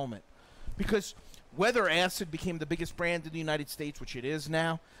that moment. Because whether Acid became the biggest brand in the United States, which it is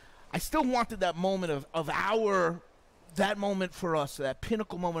now, I still wanted that moment that moment for us, that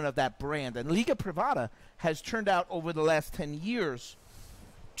pinnacle moment of that brand. And Liga Privada has turned out over the last 10 years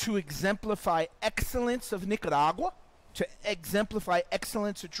to exemplify excellence of Nicaragua, to exemplify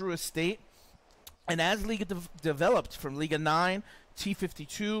excellence at Drew Estate. And as Liga developed from Liga 9,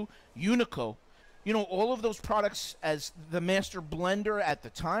 T52, Unico, you know, all of those products as the master blender at the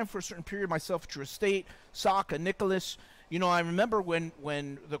time for a certain period, myself at Drew Estate, Saka, Nicholas, you know, I remember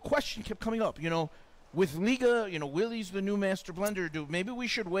when the question kept coming up, you know, with Liga, you know, Willy's the new master blender. Maybe we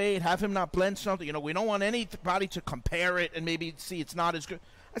should wait, have him not blend something. You know, we don't want anybody to compare it and maybe see it's not as good.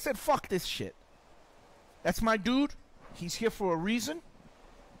 I said, fuck this shit. That's my dude. He's here for a reason.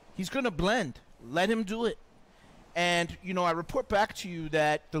 He's going to blend. Let him do it. And, you know, I report back to you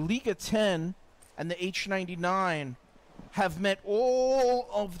that the Liga 10 and the H99 have met all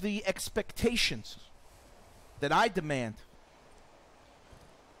of the expectations that I demand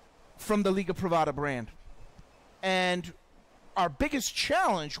from the Liga Privada brand. And our biggest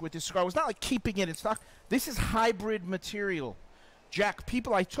challenge with this cigar was not like keeping it in stock. This is hybrid material. Jack,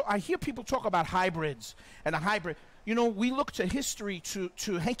 I hear people talk about hybrids and a hybrid. You know, we look to history,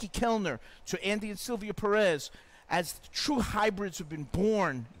 to Henke Kellner, to Andy and Sylvia Perez, as true hybrids have been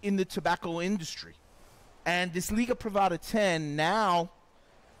born in the tobacco industry. And this Liga Privada 10 now,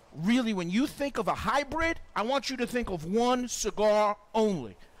 really, when you think of a hybrid, I want you to think of one cigar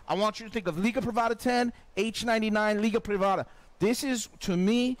only. I want you to think of Liga Privada 10, H99, Liga Privada. This is, to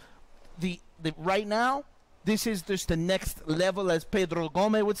me, right now, this is just the next level, as Pedro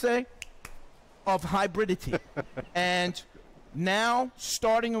Gomez would say, of hybridity. And now,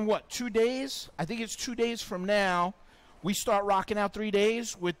 starting in 2 days? I think it's 2 days from now, we start rocking out 3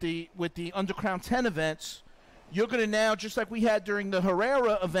 days with the Undercrown 10 events. You're going to now, just like we had during the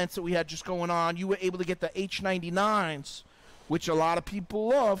Herrera events that we had just going on, you were able to get the H99s, which a lot of people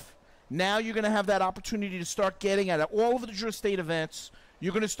love. Now you're going to have that opportunity to start getting at all of the Drew Estate events.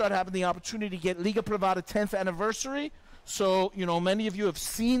 You're going to start having the opportunity to get Liga Privada 10th anniversary. So, you know, many of you have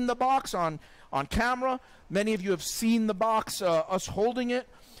seen the box on camera. Many of you have seen the box, us holding it.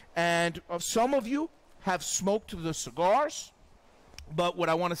 And some of you have smoked the cigars. But what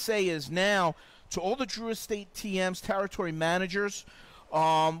I want to say is now, to all the Drew Estate TMs, territory managers,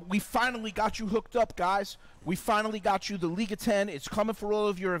 we finally got you hooked up, guys. We finally got you the Liga 10. It's coming for all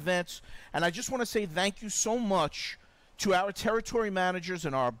of your events. And I just want to say thank you so much to our territory managers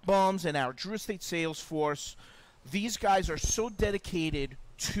and our bums and our Drew Estate sales force. These guys are so dedicated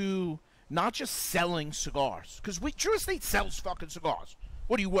to not just selling cigars. Because Drew Estate sells fucking cigars.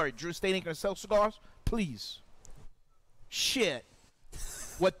 What are you worried? Drew Estate ain't going to sell cigars? Please. Shit.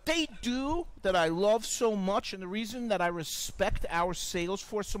 What they do that I love so much, and the reason that I respect our sales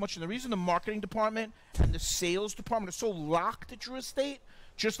force so much, and the reason the marketing department and the sales department are so locked at Drew Estate,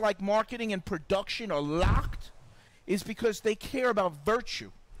 just like marketing and production are locked, is because they care about virtue.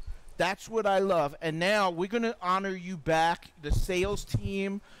 That's what I love. And now we're going to honor you back, the sales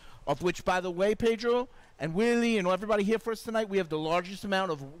team, of which, by the way, Pedro and Willy and everybody here for us tonight, we have the largest amount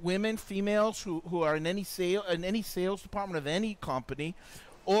of women, females who are in any sales department of any company.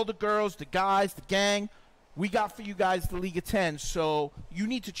 All the girls, the guys, the gang, we got for you guys the League of 10. So you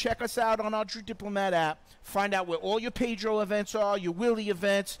need to check us out on our Drew Diplomat app. Find out where all your Pedro events are, your Willy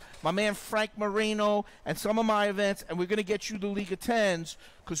events, my man Frank Moreno, and some of my events. And we're going to get you the League of 10s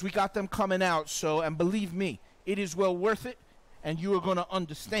because we got them coming out. So, and believe me, it is well worth it, and you are going to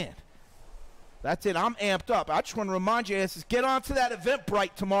understand. That's it. I'm amped up. I just want to remind you asses, get on to that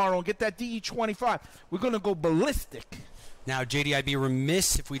Eventbrite tomorrow and get that DE25. We're going to go ballistic. Now, JD, I'd be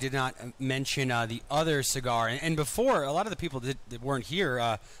remiss if we did not mention the other cigar. And before, a lot of the people that weren't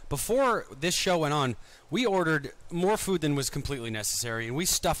here, before this show went on, we ordered more food than was completely necessary, and we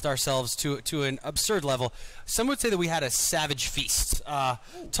stuffed ourselves to an absurd level. Some would say that we had a savage feast.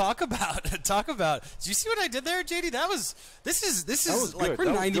 Talk about. Do you see what I did there, JD? This is like we're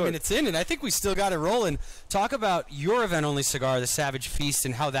 90 minutes in, and I think we still got it rolling. Talk about your event-only cigar, the Savage Feast,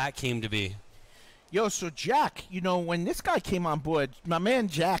 and how that came to be. Yo, so Jack, you know, when this guy came on board, my man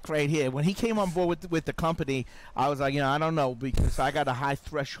Jack right here, when he came on board with the company, I was like, you know, I don't know, because I got a high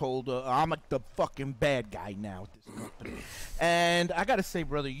threshold. I'm like the fucking bad guy now with this company. And I got to say,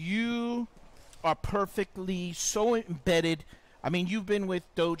 brother, you are perfectly so embedded. I mean, you've been with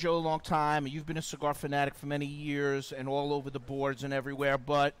Dojo a long time, and you've been a cigar fanatic for many years and all over the boards and everywhere,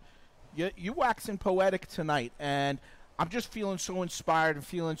 but you're waxing poetic tonight, and I'm just feeling so inspired and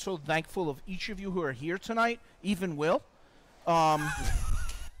feeling so thankful of each of you who are here tonight, even Will.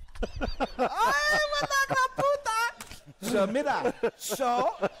 So, mira.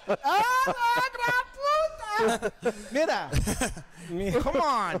 Mira. Come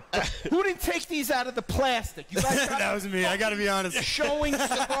on. Who didn't take these out of the plastic? You guys That was me. I got to be honest. Showing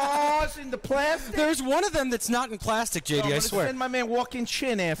cigars in the plastic? There's one of them that's not in plastic, JD, I swear. Send my man Walking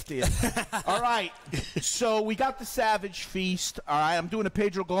Chin after you. All right. So we got the Savage Feast. All right. I'm doing a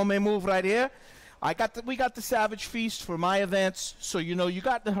Pedro Gomez move right here. We got the Savage Feast for my events. So, you know, you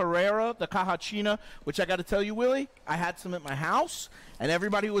got the Herrera, the Cajachina, which I got to tell you, Willie, I had some at my house, and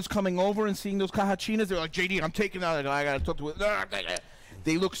everybody was coming over and seeing those Cajachinas. They're like, JD, I'm taking that. I got to talk to it.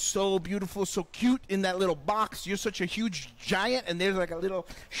 They look so beautiful, so cute in that little box. You're such a huge giant, and there's like a little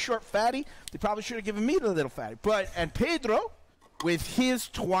short fatty. They probably should have given me the little fatty. And Pedro, with his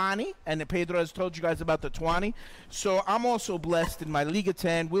 20, and Pedro has told you guys about the 20. So I'm also blessed in my League of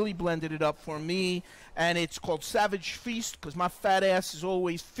 10. Willie blended it up for me, and it's called Savage Feast because my fat ass is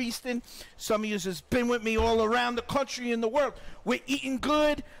always feasting. Some of you has been with me all around the country and the world. We're eating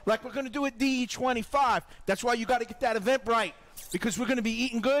good like we're going to do at DE25. That's why you got to get that Eventbrite, because we're going to be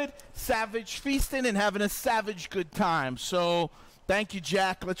eating good, savage feasting, and having a savage good time. So thank you,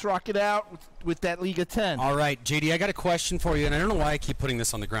 Jack. Let's rock it out with that League of 10. All right, JD, I got a question for you, and I don't know why I keep putting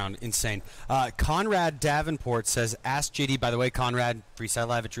this on the ground. Insane. Conrad Davenport says, ask JD, by the way, Conrad,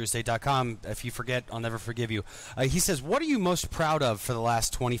 freestylelive@drewestate.com. If you forget, I'll never forgive you. He says, what are you most proud of for the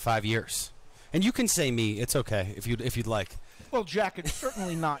last 25 years? And you can say me. It's okay if you'd like. Well, Jack, it's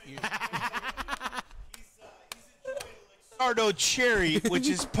certainly not you. Sardo cherry, which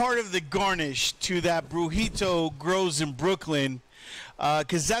is part of the garnish to that Brujito grows in Brooklyn,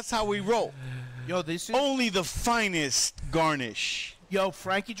 because that's how we roll. Yo, this is only the finest garnish. Yo,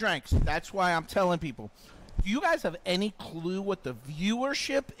 Frankie Dranks. That's why I'm telling people. Do you guys have any clue what the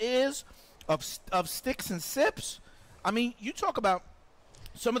viewership is of Sticks and Sips? I mean, you talk about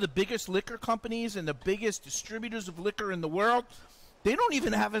some of the biggest liquor companies and the biggest distributors of liquor in the world. They don't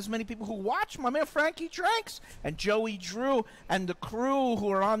even have as many people who watch my man Frankie Dranks and Joey Drew and the crew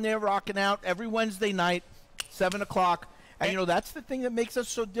who are on there rocking out every Wednesday night, 7 o'clock. And, you know, that's the thing that makes us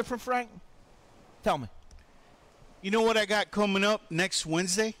so different, Frank. Tell me. You know what I got coming up next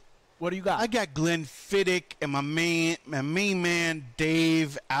Wednesday? What do you got? I got Glenn Fiddick and my main man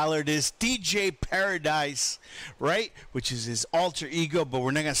Dave Allardyce, DJ Paradise, right? Which is his alter ego, but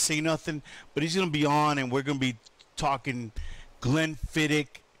we're not going to say nothing. But he's going to be on, and we're going to be talking Glenn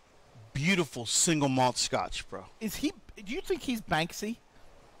Fiddick, beautiful single malt scotch, bro. Is he? Do you think he's Banksy?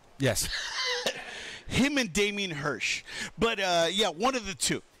 Yes. Him and Damien Hirsch. But, yeah, one of the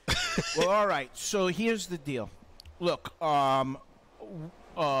two. Well, all right. So here's the deal. Look, I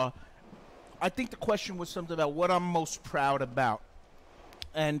think the question was something about what I'm most proud about.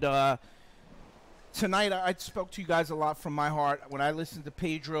 And tonight I spoke to you guys a lot from my heart. When I listened to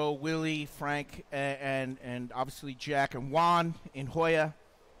Pedro, Willy, Frank, and obviously Jack and Juan in Hoya,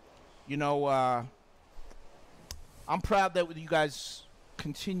 you know, I'm proud that you guys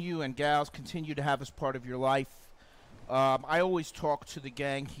continue and gals continue to have us part of your life. I always talk to the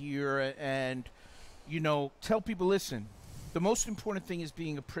gang here and, you know, tell people, listen, the most important thing is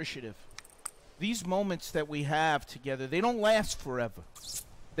being appreciative. These moments that we have together, they don't last forever.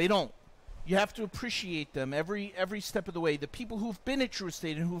 They don't. You have to appreciate them every step of the way. The people who've been at Drew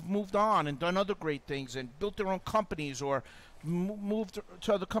Estate and who've moved on and done other great things and built their own companies or moved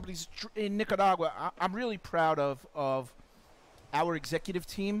to other companies in Nicaragua. I'm really proud of our executive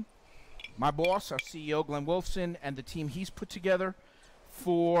team, my boss, our CEO, Glenn Wolfson, and the team he's put together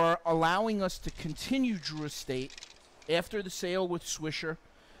for allowing us to continue Drew Estate after the sale with Swisher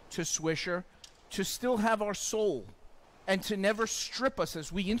to still have our soul and to never strip us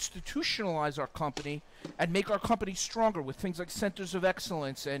as we institutionalize our company and make our company stronger with things like centers of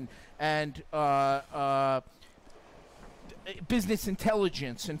excellence and business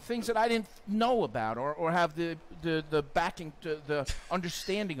intelligence and things that I didn't know about or have the backing, the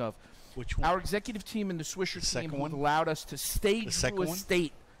understanding of. Which one? Our executive team and the Swisher team one? allowed us to stay Drew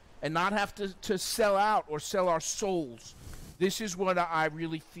Estate and not have to sell out or sell our souls. This is what I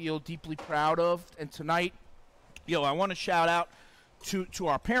really feel deeply proud of. And tonight, I want to shout out to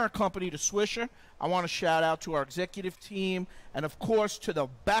our parent company, to Swisher. I want to shout out to our executive team and, of course, to the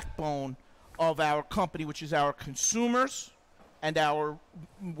backbone of our company, which is our consumers and our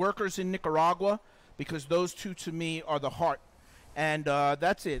workers in Nicaragua, because those two, to me, are the heart. And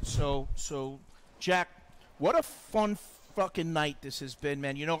that's it. So, Jack, what a fun fucking night this has been,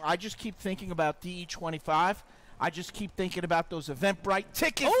 man. I just keep thinking about DE25. I just keep thinking about those Eventbrite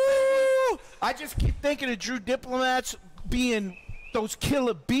tickets. Ooh! I just keep thinking of Drew Diplomats being those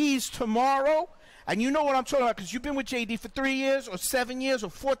killer bees tomorrow. And you know what I'm talking about, because you've been with JD for 3 years or 7 years or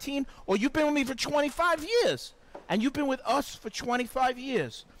 14, or you've been with me for 25 years. And you've been with us for 25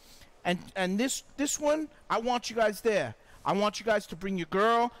 years. And this one, I want you guys there. I want you guys to bring your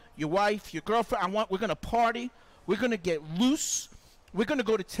girl, your wife, your girlfriend. We're going to party. We're going to get loose. We're going to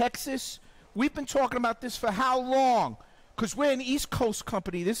go to Texas. We've been talking about this for how long? Because we're an East Coast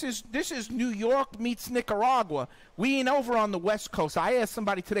company. This is New York meets Nicaragua. We ain't over on the West Coast. I asked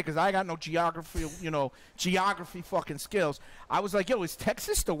somebody today, because I got no geography fucking skills. I was like, yo, is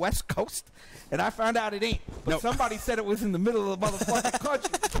Texas the West Coast? And I found out it ain't. But somebody said it was in the middle of the motherfucking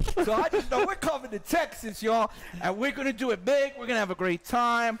country. So I just know we're coming to Texas, y'all. And we're going to do it big. We're going to have a great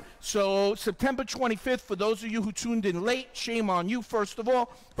time. So September 25th, for those of you who tuned in late, shame on you, first of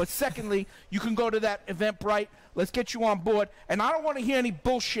all. But secondly, you can go to that Eventbrite. Let's get you on board. And I don't want to hear any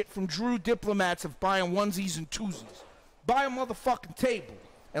bullshit from Drew Diplomats of buying onesies and twosies. Buy a motherfucking table.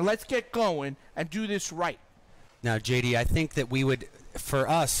 And let's get going and do this right. Now, JD, I think that we would, for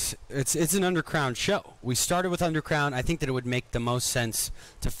us, it's an Undercrown show. We started with Undercrown. I think that it would make the most sense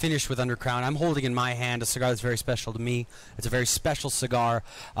to finish with Undercrown. I'm holding in my hand a cigar that's very special to me. It's a very special cigar.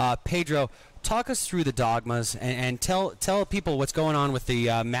 Pedro, talk us through the dogmas and tell people what's going on with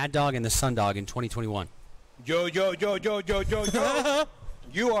the Mad Dog and the Sun Dog in 2021. Yo.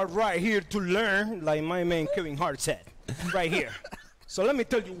 You are right here to learn, like my man Kevin Hart said. Right here. So let me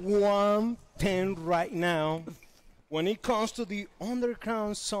tell you one thing right now. When it comes to the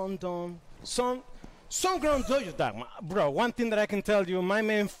Underground Sunground Dojo Dog, bro, one thing that I can tell you, my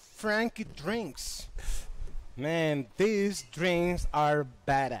man Frankie drinks. Man, these drinks are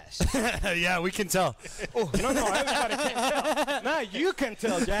badass. Yeah, we can tell. Oh, no, everybody can tell. Nah, you can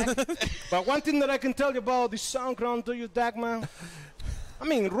tell, Jack. But one thing that I can tell you about the Sunground Dojo Dog, man,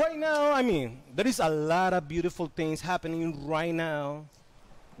 right now, there is a lot of beautiful things happening right now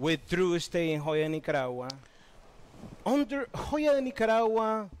with Drew Estate in Joya, Nicaragua. Under Joya de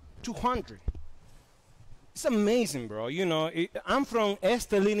Nicaragua 200. It's amazing, bro. I'm from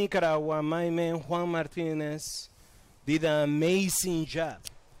Esteli, Nicaragua. My man Juan Martinez did an amazing job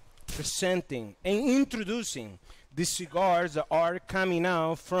presenting and introducing the cigars that are coming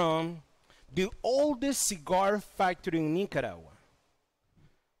out from the oldest cigar factory in Nicaragua.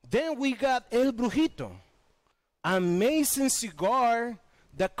 Then we got El Brujito, amazing cigar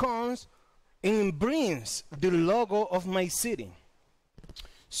that comes and brings the logo of my city.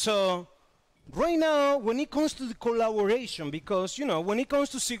 So right now, when it comes to the collaboration, because, when it comes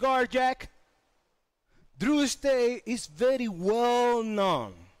to cigar, Jack, Drew Estate is very well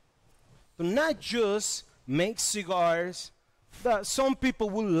known to not just make cigars that some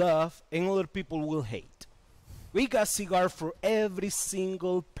people will love and other people will hate. We got cigar for every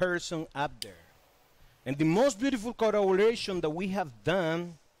single person up there. And the most beautiful collaboration that we have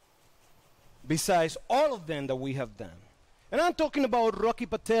done, besides all of them that we have done. And I'm talking about Rocky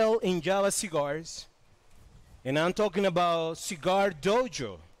Patel and Java Cigars. And I'm talking about Cigar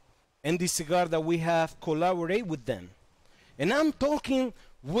Dojo and the cigar that we have collaborated with them. And I'm talking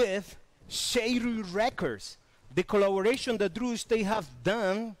with Shady Records, the collaboration that Drew Estate have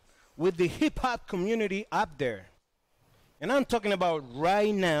done with the hip-hop community up there. And I'm talking about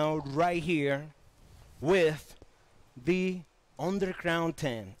right now, right here, with the Underground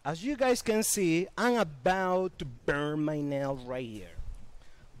 10. As you guys can see, I'm about to burn my nail right here.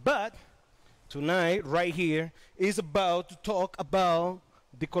 But tonight, right here, is about to talk about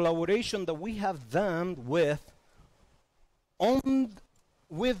the collaboration that we have done with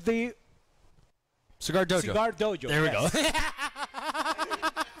the Cigar Dojo. Cigar Dojo. There we go.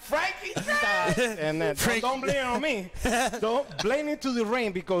 Frankie, and don't blame it on me. Don't blame it to the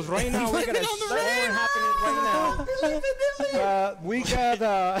rain, because right now we got a storm happening right now. We got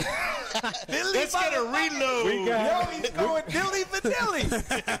Let's get a reload. he's going dilly for dilly.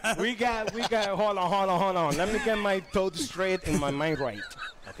 we got. Hold on. Let me get my thoughts straight and my mind right.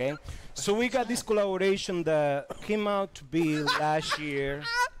 Okay. So we got this collaboration that came out to be last year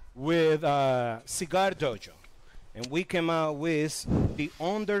with Cigar Dojo. And we came out with the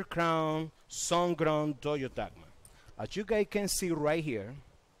Underground Sungrown Dojo Dogma. As you guys can see right here,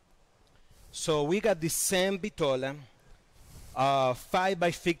 so we got the same Vitola,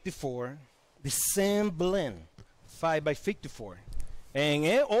 5x54, the same blend, 5x54.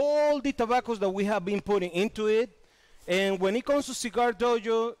 And all the tobaccos that we have been putting into it. And when it comes to Cigar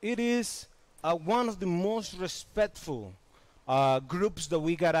Dojo, it is one of the most respectful groups that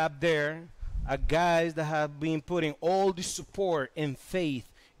we got up there. Guys that have been putting all the support and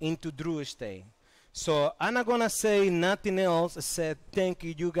faith into Drew Estate. So I'm not gonna say nothing else except thank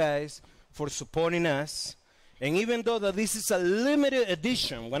you guys for supporting us. And even though that this is a limited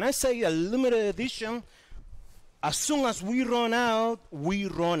edition, when I say a limited edition, as soon as we run out, we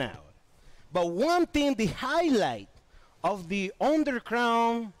run out. But one thing, the highlight of the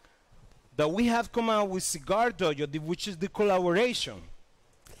Underground that we have come out with Cigar Dojo, which is the collaboration.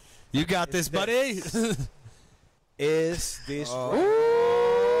 You got this, buddy. Is this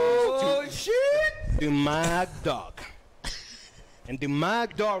shit? The Mag Dog. And the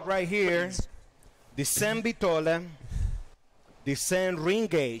Mag Dog right here, the San Vitola, the San Ring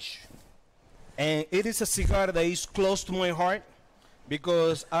Gauge. And it is a cigar that is close to my heart,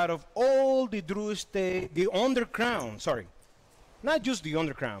 because out of all the Drew Estate, the Underground, sorry, not just the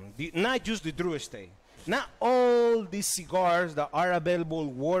Underground, not just the Drew Estate, not all these cigars that are available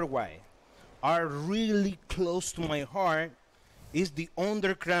worldwide are really close to my heart, is the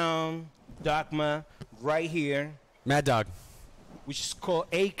Underground Dogma right here. Mad Dog. Which is called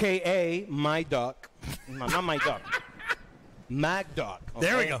AKA My Dog. No, not My Dog. Mag Dog. Okay?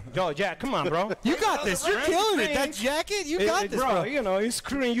 There we go. Yo, Jack, come on, bro. You got this. You're killing it. That jacket, you got this, bro. You know, it's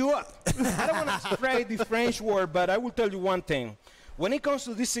screwing you up. I don't want to spray the French word, but I will tell you one thing. When it comes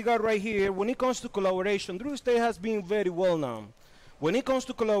to this cigar right here, when it comes to collaboration, Drew Estate has been very well known. When it comes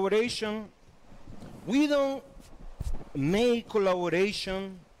to collaboration, we don't make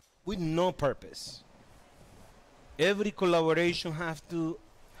collaboration with no purpose. Every collaboration has to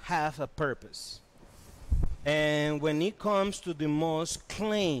have a purpose. And when it comes to the most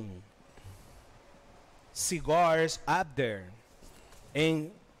claimed cigars up there,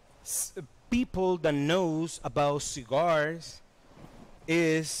 and people that knows about cigars,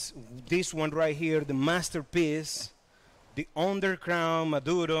 is this one right here, the masterpiece, the Underground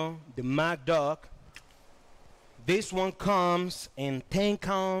Maduro, the Mag Dog. This one comes in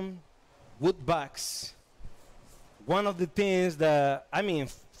 10-count wood box. One of the things that,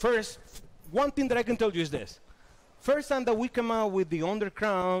 first, one thing that I can tell you is this. First time that we came out with the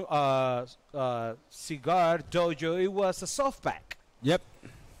Underground Cigar Dojo, it was a soft pack. Yep.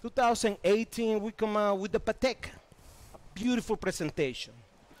 2018, we come out with the Patek. Beautiful presentation.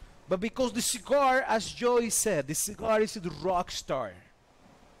 But because the cigar, as Joey said, the cigar is the rock star.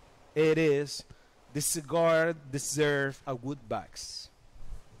 It is. The cigar deserves a wood box.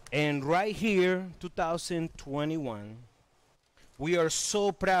 And right here, 2021, we are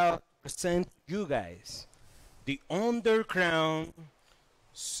so proud to present you guys the Underground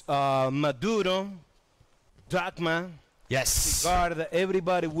Maduro Dogma. Yes. Cigar that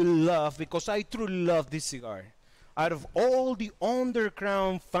everybody will love, because I truly love this cigar. Out of all the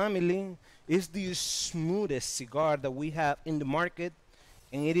Underground family, it's the smoothest cigar that we have in the market,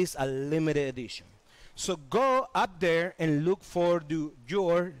 and it is a limited edition. So go up there and look for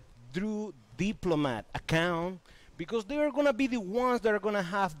your Drew Diplomat account, because they are going to be the ones that are going to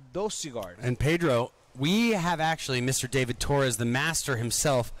have those cigars. And Pedro, we have actually, Mr. David Torres, the master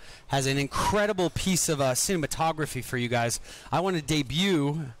himself, has an incredible piece of cinematography for you guys. I want to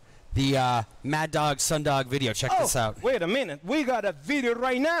debut the Mad Dog Sun Dog video. Check this out. Wait a minute. We got a video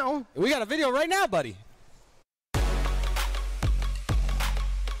right now. We got a video right now, buddy.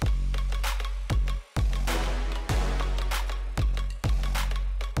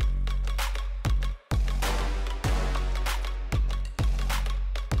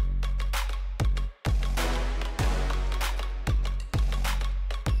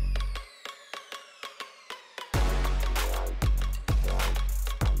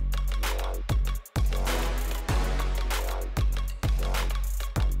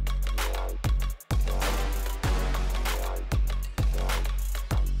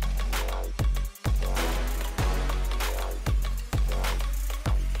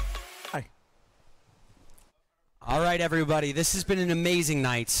 All right, everybody. This has been an amazing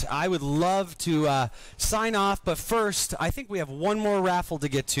night. I would love to sign off, but first, I think we have one more raffle to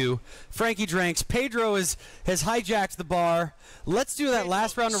get to. Frankie drinks. Pedro has hijacked the bar. Let's do that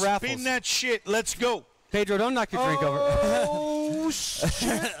last round of raffles. Spin that shit. Let's go. Pedro, don't knock your drink over. Oh,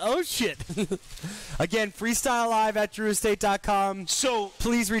 shit. Oh, shit. Again, freestyle live at drewestate.com. So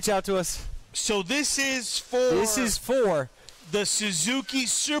please reach out to us. So this is for the Suzuki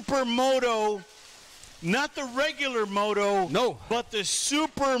Supermoto, not the regular moto, no, but the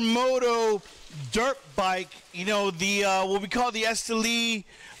Supermoto dirt bike. You know, the what we call the Esteli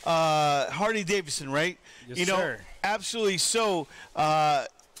Harley Davidson, right? Yes, you know, sir. Absolutely. So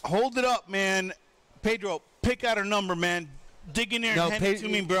hold it up, man. Pedro, pick out a number, man. Dig in there and hand it to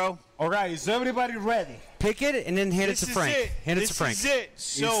me, bro. All right, is everybody ready? Pick it and then hand it to Frank. Hand it to Frank. This is it.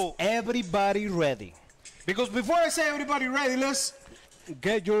 So is everybody ready? Because before I say everybody ready, let's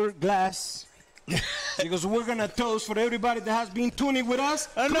get your glass. Because we're gonna toast for everybody that has been tuning with us.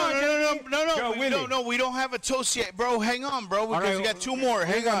 No, we don't have a toast yet, bro. Hang on, bro, because we got two more.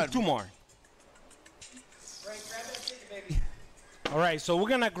 Hang on. Two more. All right, so we're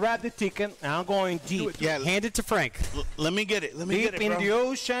gonna grab the ticket, and I'm going deep. Yeah, hand it to Frank. Let me get it. Let me get it, bro. Deep in the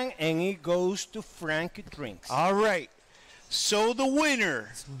ocean, and it goes to Frankie Drinks. All right. So the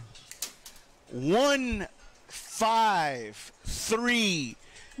winner,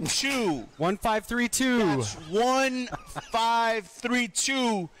 1532. 1532. That's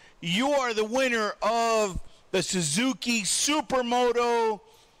 1532. You are the winner of the Suzuki Supermoto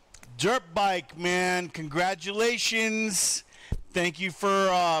dirt bike, man. Congratulations. Thank you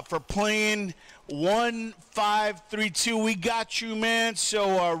for playing. 1532. We got you, man.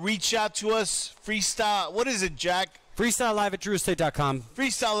 So reach out to us. Freestyle. What is it, Jack? Freestyle live at drewestate.com.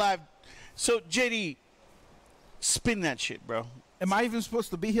 Freestyle live. So JD, spin that shit, bro. Am I even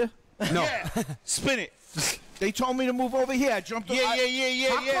supposed to be here? No. Yeah. Spin it. They told me to move over here. I jumped over. Yeah.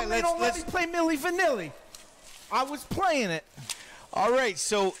 How come they don't let me play Milli Vanilli? I was playing it. All right,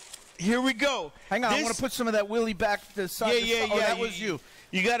 so here we go. Hang on, I want to put some of that Willy back to the side. Yeah. Oh, that was you.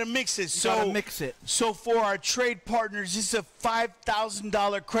 You got to mix it. You got to mix it. So for our trade partners, this is a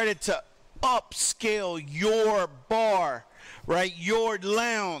 $5,000 credit to upscale your bar, right? Your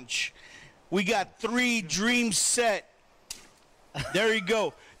lounge. We got 3 Dream Set. There you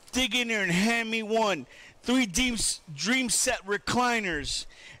go. Dig in there and hand me one. 3 Dream Set recliners.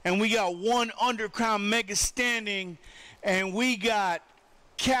 And we got 1 Underground Mega Standing. And we got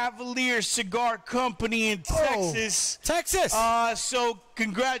Cavalier Cigar Company in Texas. Texas. So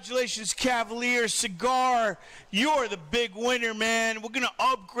congratulations, Cavalier Cigar. You're the big winner, man. We're going to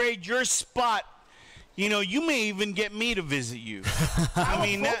upgrade your spot. You know, you may even get me to visit you. I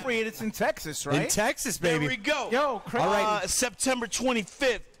mean, appropriate. It's in Texas, right? In Texas, baby. There we go. Yo, crazy. All right. September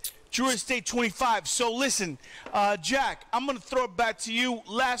 25th, Drew Estate 25. So listen, Jack, I'm going to throw it back to you.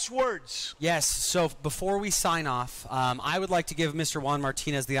 Last words. Yes. So before we sign off, I would like to give Mr. Juan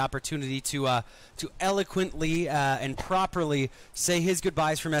Martinez the opportunity to eloquently and properly say his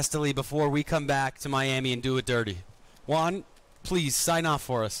goodbyes from Esteli before we come back to Miami and do it dirty. Juan, please sign off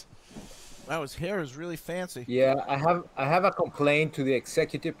for us. Wow, his hair is really fancy. Yeah, I have a complaint to the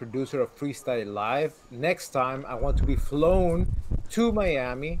executive producer of Freestyle Live. Next time, I want to be flown to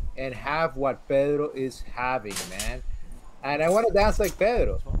Miami and have what Pedro is having, man. And I want to dance like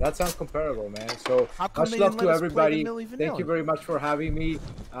Pedro. That sounds comparable, man. So much love to everybody. Thank you very much for having me.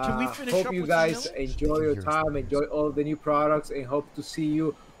 Hope you guys enjoy your time, enjoy all the new products, and hope to see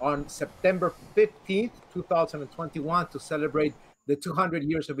you on September 15th, 2021 to celebrate the 200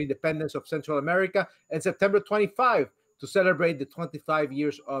 years of independence of Central America, and September 25 to celebrate the 25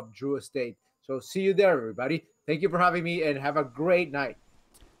 years of Drew Estate. So see you there, everybody. Thank you for having me, and have a great night.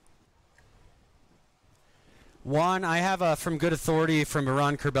 Juan, I have from good authority from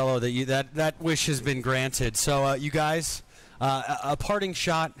Iran Curbelo that wish has been granted. So you guys, a parting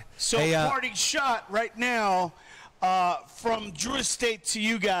shot. So parting shot right now from Drew Estate to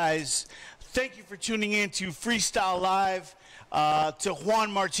you guys. Thank you for tuning in to Freestyle Live. To Juan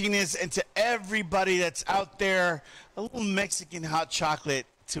Martinez and to everybody that's out there, a little Mexican hot chocolate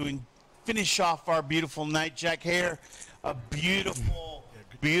to finish off our beautiful night. Jack Hare, a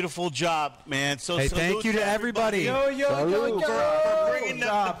beautiful job, man. So hey, thank you to everybody. For bringing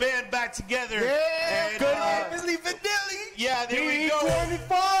the band back together. Yeah, and, good Milli Vanilli. Yeah, there we go.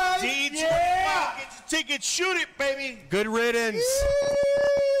 D25. D25. Yeah. Get your tickets. Shoot it, baby. Good riddance.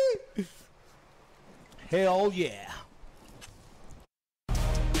 Hell yeah.